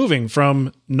 So he's moving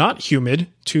from not humid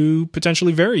to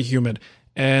potentially very humid.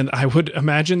 And I would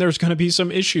imagine there's going to be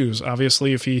some issues.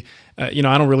 Obviously, if he, I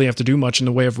don't really have to do much in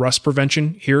the way of rust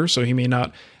prevention here. So he may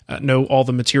not know all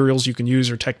the materials you can use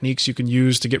or techniques you can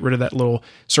use to get rid of that little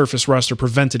surface rust or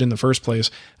prevent it in the first place.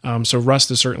 So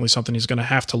rust is certainly something he's going to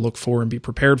have to look for and be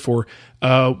prepared for.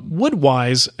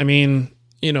 Wood-wise, I mean,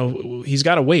 he's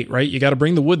got to wait, right? You got to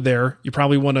bring the wood there. You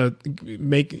probably want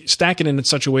to stack it in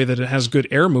such a way that it has good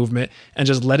air movement and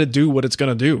just let it do what it's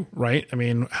going to do, right? I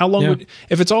mean, how long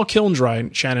if it's all kiln dry,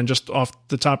 Shannon, just off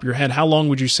the top of your head, how long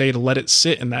would you say to let it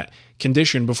sit in that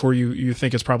condition before you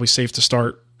think it's probably safe to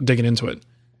start digging into it?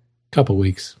 Couple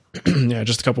weeks. Yeah,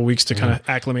 just a couple weeks to kind of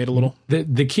acclimate a little.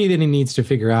 The key that he needs to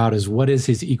figure out is what is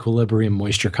his equilibrium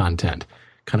moisture content?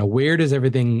 Kind of where is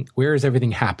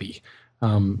everything happy?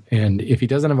 And if he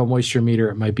doesn't have a moisture meter,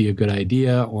 it might be a good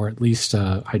idea, or at least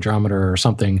a hydrometer or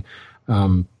something,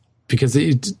 because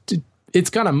it's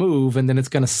going to move and then it's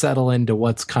going to settle into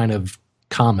what's kind of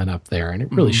common up there. And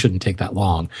it really shouldn't take that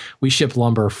long. We ship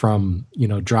lumber from,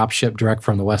 drop ship direct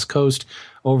from the West Coast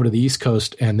over to the East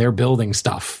Coast, and they're building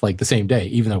stuff like the same day,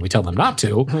 even though we tell them not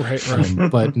to. Right.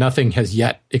 But nothing has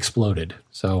yet exploded.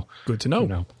 So good to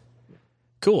know.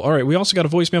 Cool. All right. We also got a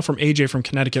voicemail from AJ from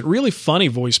Connecticut. Really funny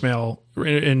voicemail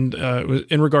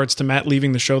in regards to Matt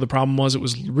leaving the show. The problem was it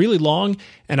was really long,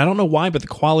 and I don't know why, but the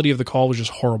quality of the call was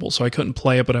just horrible. So I couldn't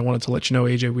play it, but I wanted to let you know,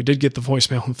 AJ, we did get the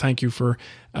voicemail, and thank you for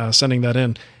sending that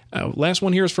in. Last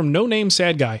one here is from No Name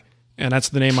Sad Guy, and that's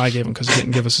the name I gave him because he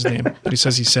didn't give us his name, but he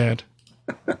says he's sad.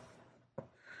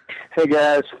 Hey,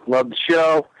 guys. Love the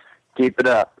show. Keep it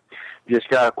up. Just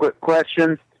got a quick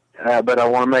question, but I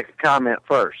want to make a comment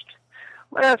first.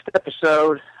 Last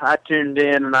episode, I tuned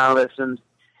in and I listened,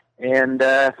 and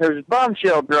there was a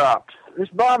bombshell dropped. This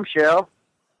bombshell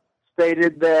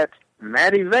stated that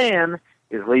Matty Van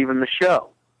is leaving the show,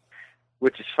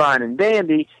 which is fine and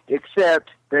dandy, except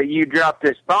that you dropped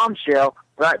this bombshell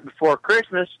right before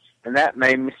Christmas, and that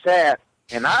made me sad.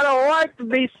 And I don't like to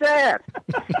be sad.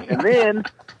 And then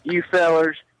you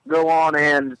fellers go on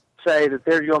and say that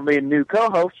there's going to be a new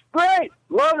co-host. Great,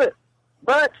 love it.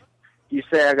 But you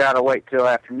say I got to wait till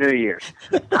after New Year's.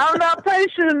 I'm not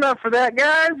patient enough for that,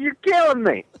 guys. You're killing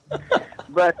me.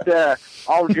 But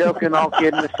all joking, all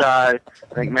kidding aside,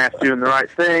 I think Matt's doing the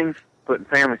right thing, putting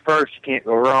family first. You can't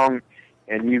go wrong.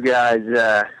 And you guys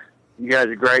are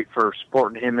great for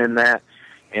supporting him in that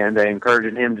and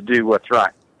encouraging him to do what's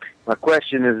right. My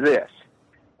question is this.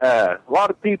 A lot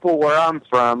of people where I'm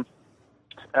from,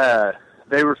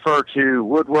 they refer to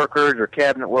woodworkers or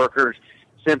cabinet workers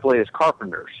simply as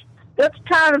carpenters. That's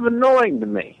kind of annoying to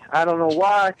me. I don't know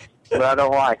why, but I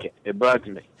don't like it. It bugs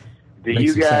me. Do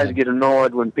you guys get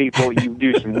annoyed when you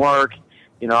do some work?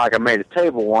 Like I made a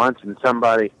table once, and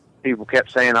people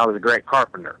kept saying I was a great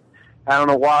carpenter. I don't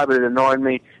know why, but it annoyed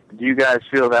me. Do you guys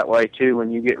feel that way, too,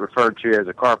 when you get referred to as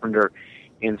a carpenter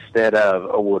instead of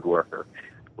a woodworker?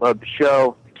 Love the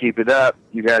show. Keep it up.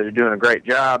 You guys are doing a great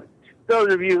job.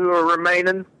 Those of you who are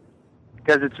remaining,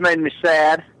 because it's made me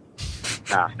sad.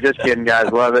 Nah, just kidding,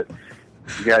 guys. Love it.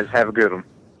 You guys have a good one.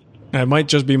 It might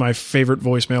just be my favorite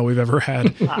voicemail we've ever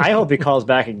had. I hope he calls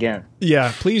back again.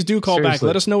 Yeah, please do call back.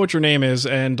 Let us know what your name is,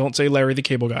 and don't say Larry the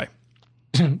Cable Guy.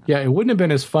 Yeah, it wouldn't have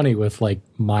been as funny with like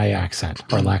my accent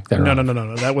or lack thereof.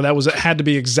 No. That had to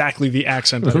be exactly the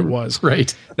accent that it was.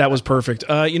 Right. That was perfect.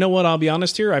 You know what? I'll be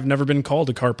honest here. I've never been called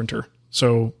a carpenter,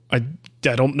 so I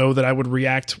don't know that I would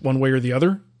react one way or the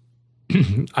other.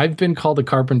 I've been called a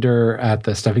carpenter at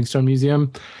the Stepping Stone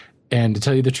Museum, and to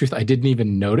tell you the truth, I didn't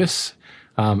even notice.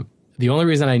 The only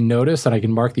reason I noticed that I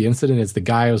can mark the incident is the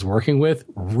guy I was working with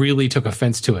really took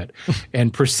offense to it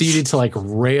and proceeded to like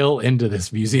rail into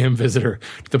this museum visitor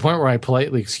to the point where I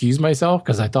politely excused myself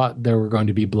because I thought there were going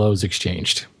to be blows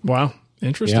exchanged. Wow.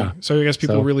 Interesting. Yeah. So I guess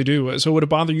people really do. So would it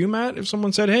bother you, Matt, if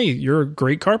someone said, hey, you're a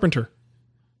great carpenter?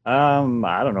 I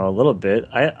don't know, a little bit.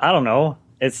 I don't know.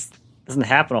 It doesn't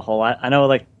happen a whole lot. I know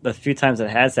like the few times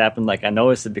it has happened, like I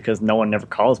noticed it because no one ever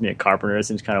calls me a carpenter. It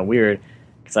seems kind of weird.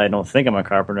 Because I don't think I'm a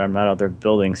carpenter. I'm not out there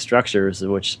building structures,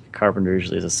 which carpenter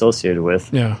usually is associated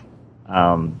with. Yeah.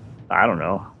 I don't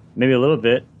know. Maybe a little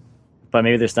bit. But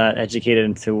maybe they're just not educated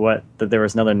into that there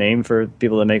was another name for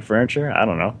people that make furniture. I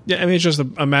don't know. Yeah, I mean, it's just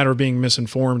a matter of being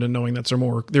misinformed and knowing that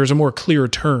there's a more clear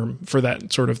term for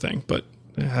that sort of thing. But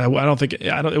I don't think...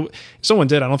 if someone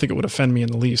did, I don't think it would offend me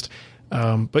in the least.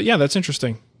 But yeah, that's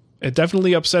interesting. It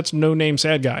definitely upsets No Name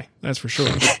Sad Guy. That's for sure.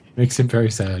 Makes him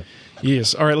very sad.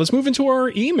 Yes. All right, let's move into our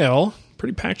email.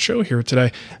 Pretty packed show here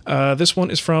today. This one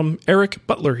is from Eric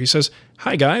Butler. He says,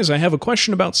 hi, guys. I have a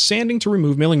question about sanding to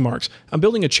remove milling marks. I'm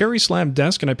building a cherry slab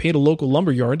desk, and I paid a local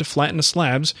lumber yard to flatten the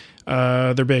slabs.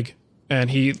 They're big. And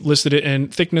he listed it in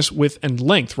thickness, width, and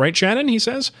length. Right, Shannon, he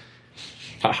says?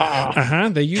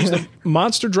 They used a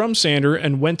monster drum sander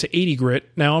and went to 80 grit.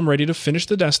 Now I'm ready to finish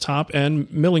the desktop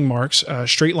and milling marks,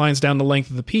 straight lines down the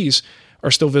length of the piece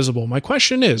are still visible. My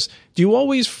question is, do you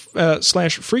always /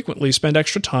 frequently spend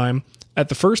extra time at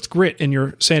the first grit in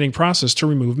your sanding process to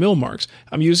remove mill marks?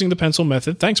 I'm using the pencil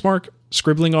method. Thanks, Mark.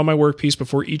 Scribbling on my workpiece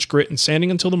before each grit and sanding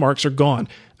until the marks are gone.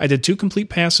 I did 2 complete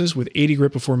passes with 80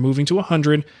 grit before moving to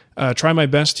 100. Try my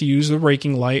best to use the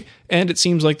raking light, and it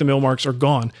seems like the mill marks are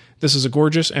gone. This is a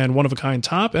gorgeous and one-of-a-kind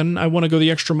top, and I want to go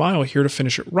the extra mile here to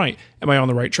finish it right. Am I on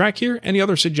the right track here? Any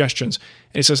other suggestions?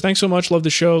 And he says, thanks so much. Love the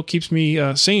show. Keeps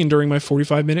me sane during my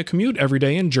 45-minute commute every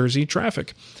day in Jersey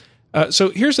traffic. So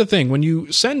here's the thing. When you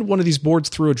send one of these boards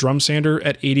through a drum sander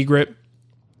at 80 grit,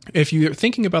 if you're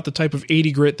thinking about the type of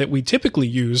 80 grit that we typically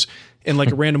use in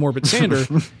like a random orbit sander,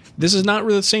 this is not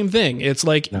really the same thing. It's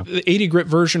like the 80 grit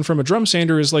version from a drum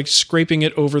sander is like scraping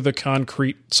it over the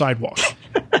concrete sidewalk.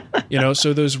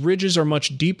 So those ridges are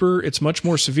much deeper. It's much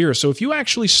more severe. So if you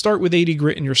actually start with 80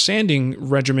 grit in your sanding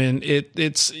regimen,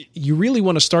 you really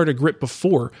want to start a grit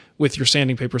before with your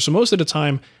sanding paper. So most of the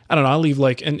time, I don't know, I'll leave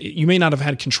and you may not have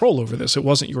had control over this. It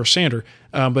wasn't your sander.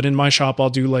 But in my shop, I'll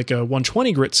do like a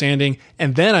 120 grit sanding,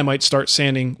 and then I might start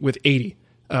sanding with 80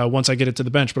 once I get it to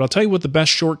the bench. But I'll tell you what the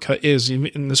best shortcut is,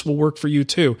 and this will work for you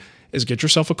too, is get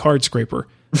yourself a card scraper.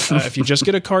 If you just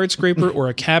get a card scraper or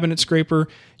a cabinet scraper,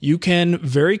 you can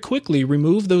very quickly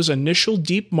remove those initial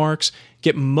deep marks,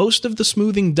 get most of the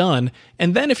smoothing done,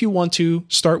 and then if you want to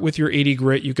start with your 80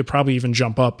 grit, you could probably even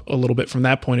jump up a little bit from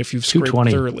that point if you've scraped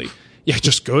thoroughly. Yeah,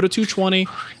 just go to 220.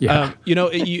 Yeah.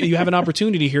 You have an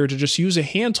opportunity here to just use a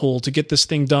hand tool to get this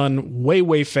thing done way,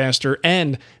 way faster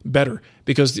and better,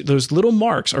 because those little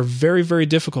marks are very, very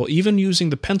difficult. Even using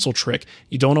the pencil trick,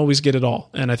 you don't always get it all.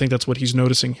 And I think that's what he's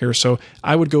noticing here. So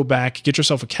I would go back, get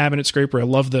yourself a cabinet scraper. I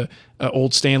love the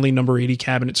old Stanley number 80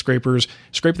 cabinet scrapers.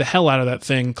 Scrape the hell out of that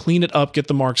thing, clean it up, get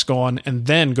the marks gone, and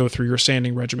then go through your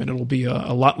sanding regimen. It'll be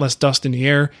a lot less dust in the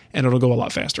air, and it'll go a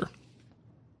lot faster.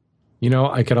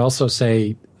 I could also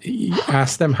say,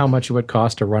 ask them how much it would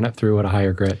cost to run it through at a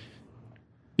higher grit.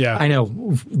 Yeah, I know.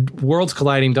 Worlds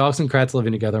colliding, dogs and cats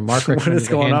living together. Mark recommended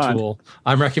the hand tool.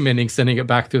 I'm recommending sending it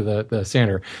back through the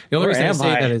sander. The only reason I say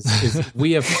that is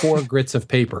we have 4 grits of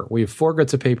paper. We have 4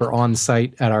 grits of paper on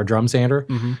site at our drum sander.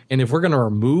 Mm-hmm. And if we're going to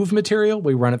remove material,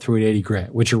 we run it through at 80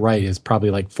 grit, which you're right is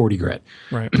probably like 40 grit.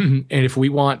 Right. And if we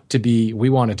want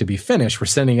it to be finished, we're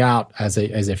sending out as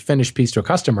a finished piece to a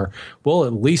customer, we'll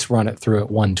at least run it through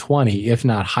at 120, if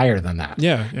not higher than that.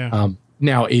 Yeah.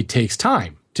 Now it takes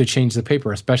time to change the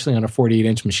paper, especially on a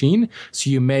 48-inch machine. So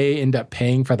you may end up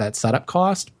paying for that setup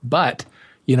cost. But,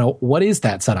 what is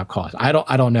that setup cost? I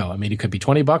don't know. I mean, it could be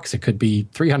 $20. It could be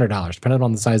 $300, depending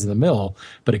on the size of the mill.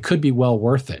 But it could be well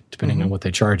worth it, depending on what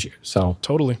they charge you. So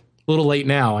totally. A little late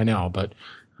now, I know, but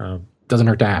doesn't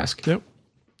hurt to ask. Yep.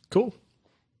 Cool.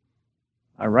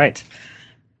 All right.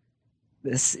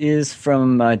 This is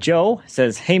from Joe. It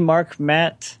says, hey, Mark,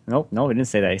 Matt. No, he didn't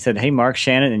say that. He said, hey, Mark,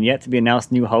 Shannon, and yet to be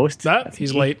announced new host.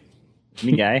 He's late.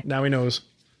 Me guy. Now he knows.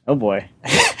 Oh, boy.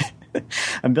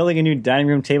 I'm building a new dining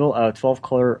room table out of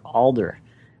 12-color alder.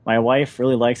 My wife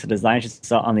really likes the design she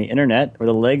saw on the internet, where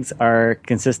the legs are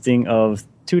consisting of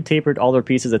 2 tapered alder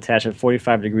pieces attached at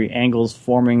 45-degree angles,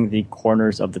 forming the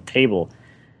corners of the table.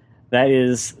 That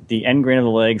is, the end grain of the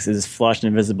legs is flush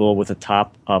and visible with the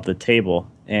top of the table.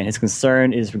 And his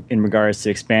concern is in regards to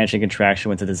expansion and contraction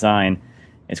with the design.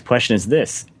 His question is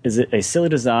this: is it a silly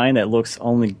design that looks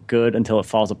only good until it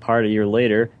falls apart a year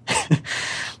later?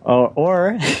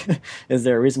 or is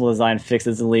there a reasonable design fix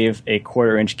that doesn't leave a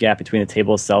 1/4-inch gap between the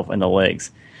table itself and the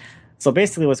legs? So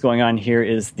basically what's going on here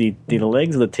is the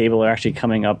legs of the table are actually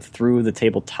coming up through the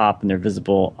tabletop, and they're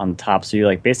visible on top. So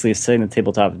you're basically setting the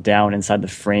tabletop down inside the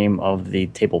frame of the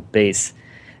table base.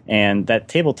 And that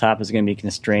tabletop is going to be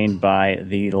constrained by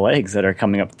the legs that are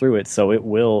coming up through it. So it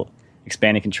will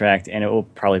expand and contract, and it will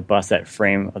probably bust that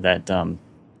frame of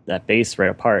that base right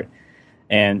apart.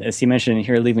 And as he mentioned in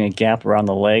here, leaving a gap around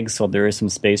the legs so there is some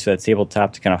space for that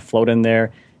tabletop to kind of float in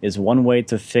there is one way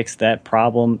to fix that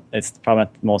problem. It's probably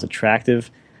not the most attractive.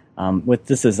 With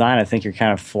this design, I think you're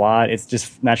kind of flawed. It's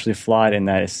just naturally flawed in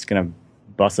that it's going to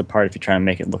bust apart if you try to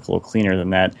make it look a little cleaner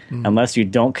than that, unless you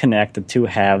don't connect the 2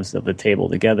 halves of the table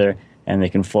together and they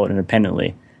can float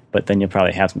independently. But then you'll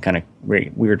probably have some kind of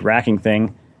weird racking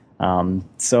thing.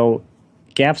 So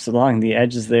gaps along the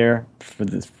edges there for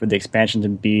the expansion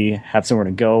to have somewhere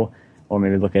to go, or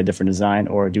maybe look at a different design,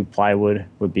 or do plywood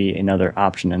would be another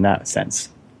option in that sense.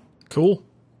 Cool.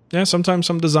 Yeah, sometimes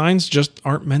some designs just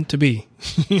aren't meant to be.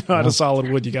 Out of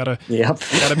solid wood, you gotta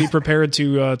be prepared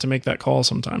to make that call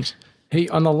sometimes. Hey,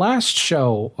 on the last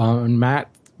show, on Matt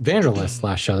Vanderlist's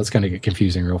last show, that's going to get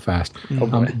confusing real fast.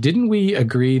 Didn't we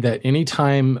agree that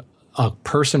anytime a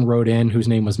person wrote in whose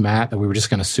name was Matt, that we were just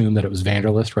going to assume that it was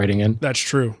Vanderlist writing in? That's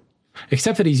true.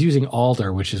 Except that he's using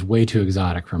alder, which is way too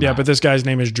exotic for Matt. Yeah, but this guy's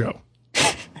name is Joe.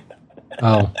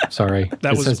 Oh, sorry.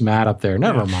 It says Matt up there.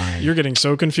 Never mind. You're getting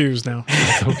so confused now.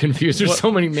 So confused. There's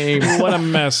so many names. What a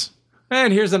mess.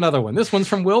 And here's another one. This one's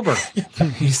from Wilbur.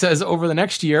 He says, over the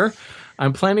next year,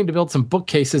 I'm planning to build some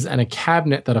bookcases and a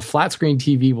cabinet that a flat screen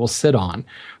TV will sit on.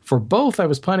 For both, I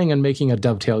was planning on making a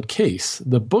dovetailed case.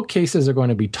 The bookcases are going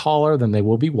to be taller than they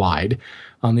will be wide.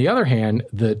 On the other hand,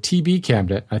 the TB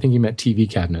cabinet, I think he meant TV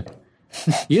cabinet.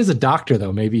 He is a doctor,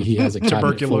 though. Maybe he has a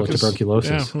cabinet full of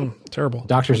tuberculosis. Yeah, terrible.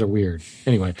 Doctors are weird.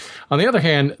 Anyway, on the other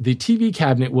hand, the TV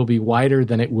cabinet will be wider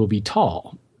than it will be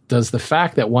tall. Does the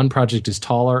fact that one project is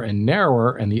taller and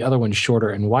narrower and the other one shorter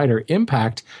and wider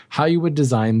impact how you would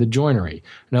design the joinery?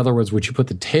 In other words, would you put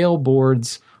the tail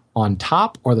boards on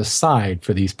top or the side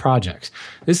for these projects?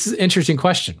 This is an interesting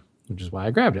question, which is why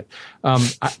I grabbed it.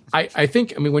 I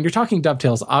think, when you're talking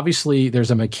dovetails, obviously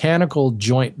there's a mechanical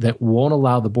joint that won't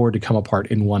allow the board to come apart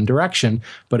in one direction,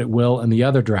 but it will in the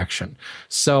other direction.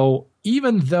 So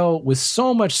even though with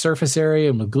so much surface area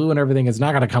and with glue and everything, it's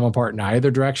not going to come apart in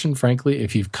either direction, frankly,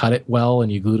 if you've cut it well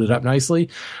and you glued it up nicely.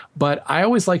 But I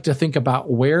always like to think about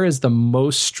where is the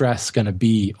most stress going to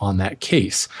be on that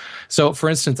case. So for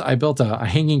instance, I built a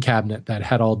hanging cabinet that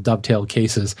had all dovetailed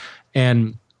cases,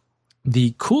 and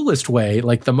the coolest way,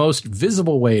 like the most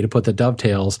visible way to put the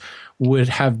dovetails would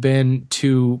have been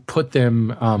to put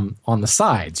them on the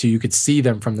side so you could see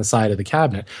them from the side of the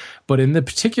cabinet. But in the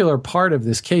particular part of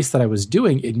this case that I was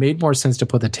doing, it made more sense to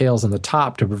put the tails on the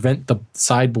top to prevent the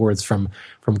sideboards from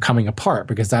coming apart,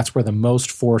 because that's where the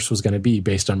most force was going to be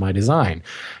based on my design.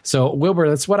 So Wilbur,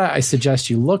 that's what I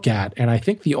suggest you look at. And I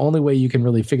think the only way you can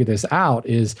really figure this out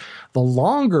is the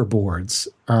longer boards,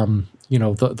 the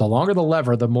longer the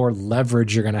lever, the more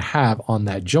leverage you're going to have on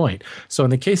that joint. So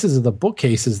in the cases of the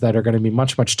bookcases that are going to be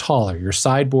much, much taller, your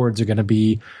sideboards are going to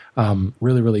be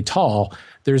really, really tall.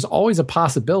 There's always a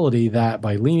possibility that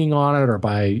by leaning on it or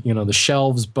by, the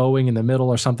shelves bowing in the middle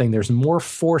or something, there's more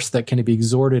force that can be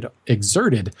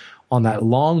exerted on that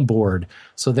long board.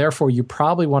 So therefore, you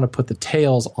probably want to put the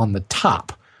tails on the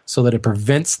top so that it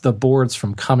prevents the boards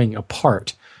from coming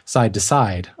apart side to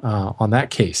side on that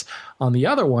case. On the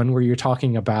other one, where you're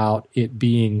talking about it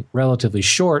being relatively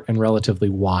short and relatively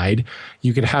wide,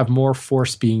 you could have more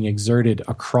force being exerted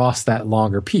across that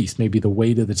longer piece, maybe the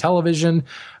weight of the television,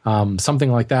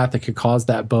 something like that could cause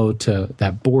that board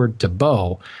to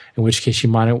bow, in which case you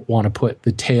might want to put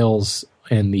the tails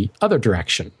in the other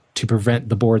direction to prevent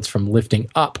the boards from lifting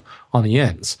up on the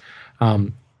ends.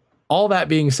 All that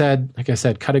being said, like I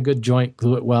said, cut a good joint,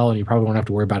 glue it well, and you probably won't have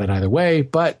to worry about it either way.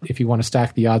 But if you want to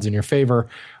stack the odds in your favor,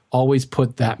 always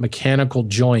put that mechanical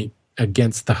joint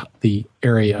against the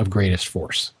area of greatest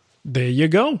force. There you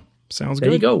go. Sounds good.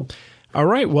 There you go. All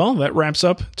right. Well, that wraps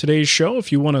up today's show.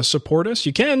 If you want to support us,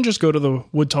 you can just go to the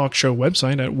Wood Talk Show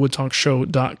website at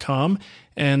woodtalkshow.com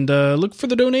and look for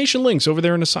the donation links over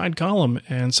there in the side column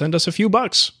and send us a few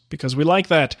bucks, because we like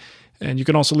that. And you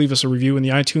can also leave us a review in the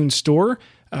iTunes store.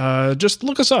 Just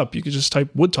look us up. You can just type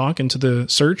Wood Talk into the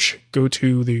search, go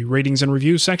to the ratings and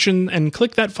reviews section, and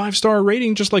click that 5-star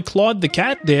rating, just like Claude the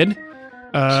cat did.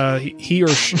 He or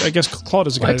I guess Claude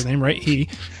is the guy's name, right? He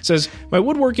says, my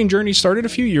woodworking journey started a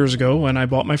few years ago when I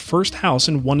bought my first house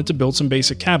and wanted to build some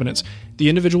basic cabinets. The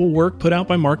individual work put out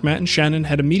by Mark, Matt, and Shannon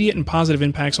had immediate and positive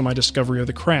impacts on my discovery of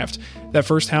the craft. That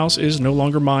first house is no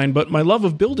longer mine, but my love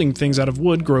of building things out of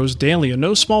wood grows daily, in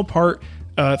no small part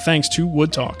thanks to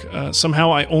Wood Talk.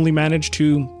 Somehow I only managed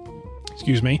to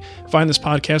find this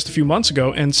podcast a few months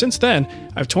ago, and since then,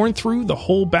 I've torn through the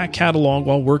whole back catalog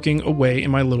while working away in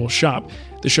my little shop.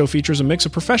 The show features a mix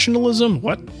of professionalism,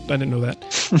 I didn't know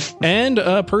that, and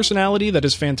a personality that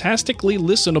is fantastically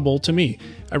listenable to me.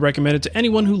 I recommend it to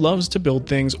anyone who loves to build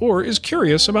things or is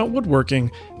curious about woodworking.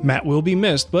 Matt will be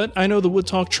missed, but I know the Wood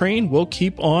Talk train will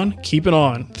keep on keeping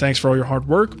on. Thanks for all your hard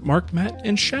work, Mark, Matt,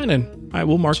 and Shannon. I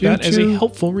will mark that as a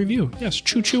helpful review. Yes,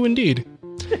 choo-choo indeed.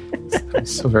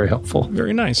 So very helpful.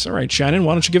 Very nice. All right, Shannon,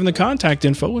 why don't you give them the contact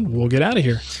info and we'll get out of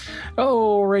here.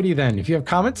 Alrighty then. If you have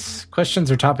comments,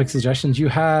 questions, or topic suggestions, you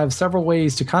have several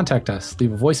ways to contact us.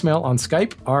 Leave a voicemail on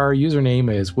Skype. Our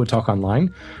username is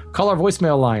WoodTalkOnline. Call our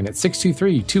voicemail line at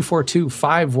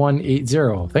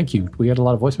 623-242-5180. Thank you. We had a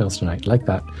lot of voicemails tonight. Like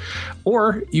that.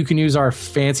 Or you can use our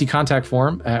fancy contact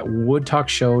form at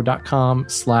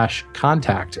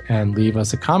woodtalkshow.com/contact and leave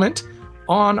us a comment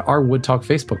on our Wood Talk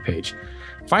Facebook page.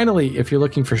 Finally, if you're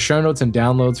looking for show notes and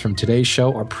downloads from today's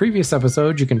show or previous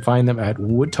episodes, you can find them at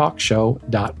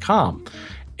woodtalkshow.com.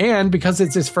 And because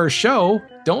it's his first show,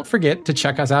 don't forget to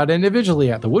check us out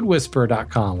individually at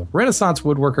thewoodwhisperer.com,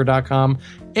 renaissancewoodworker.com,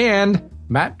 and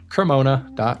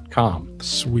mattcremona.com.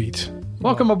 Sweet.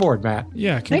 welcome aboard, Matt.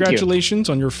 Yeah, congratulations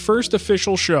on your first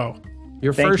official show.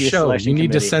 Your first show. You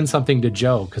need to send something to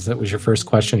Joe because that was your first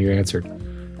question you answered.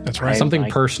 That's right. Something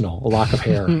personal, a lock of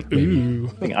hair. Ooh. I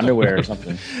think underwear or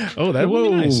something. Oh, that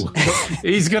would be nice.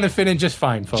 He's going to fit in just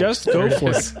fine, folks. Just go for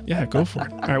it. Yeah, go for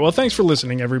it. All right, well, thanks for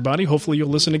listening, everybody. Hopefully you'll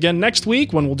listen again next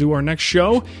week when we'll do our next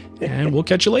show, and we'll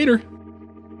catch you later.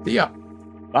 See ya.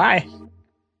 Bye.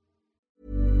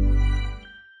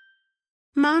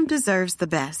 Mom deserves the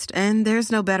best, and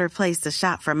there's no better place to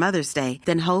shop for Mother's Day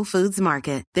than Whole Foods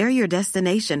Market. They're your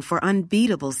destination for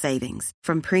unbeatable savings,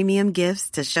 from premium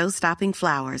gifts to show-stopping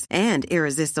flowers and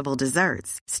irresistible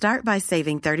desserts. Start by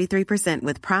saving 33%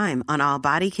 with Prime on all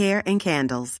body care and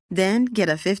candles. Then get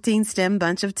a 15-stem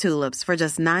bunch of tulips for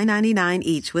just $9.99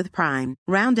 each with Prime.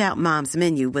 Round out Mom's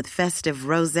menu with festive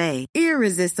rosé,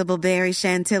 irresistible berry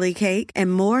chantilly cake,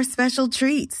 and more special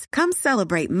treats. Come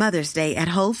celebrate Mother's Day at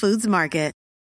Whole Foods Market.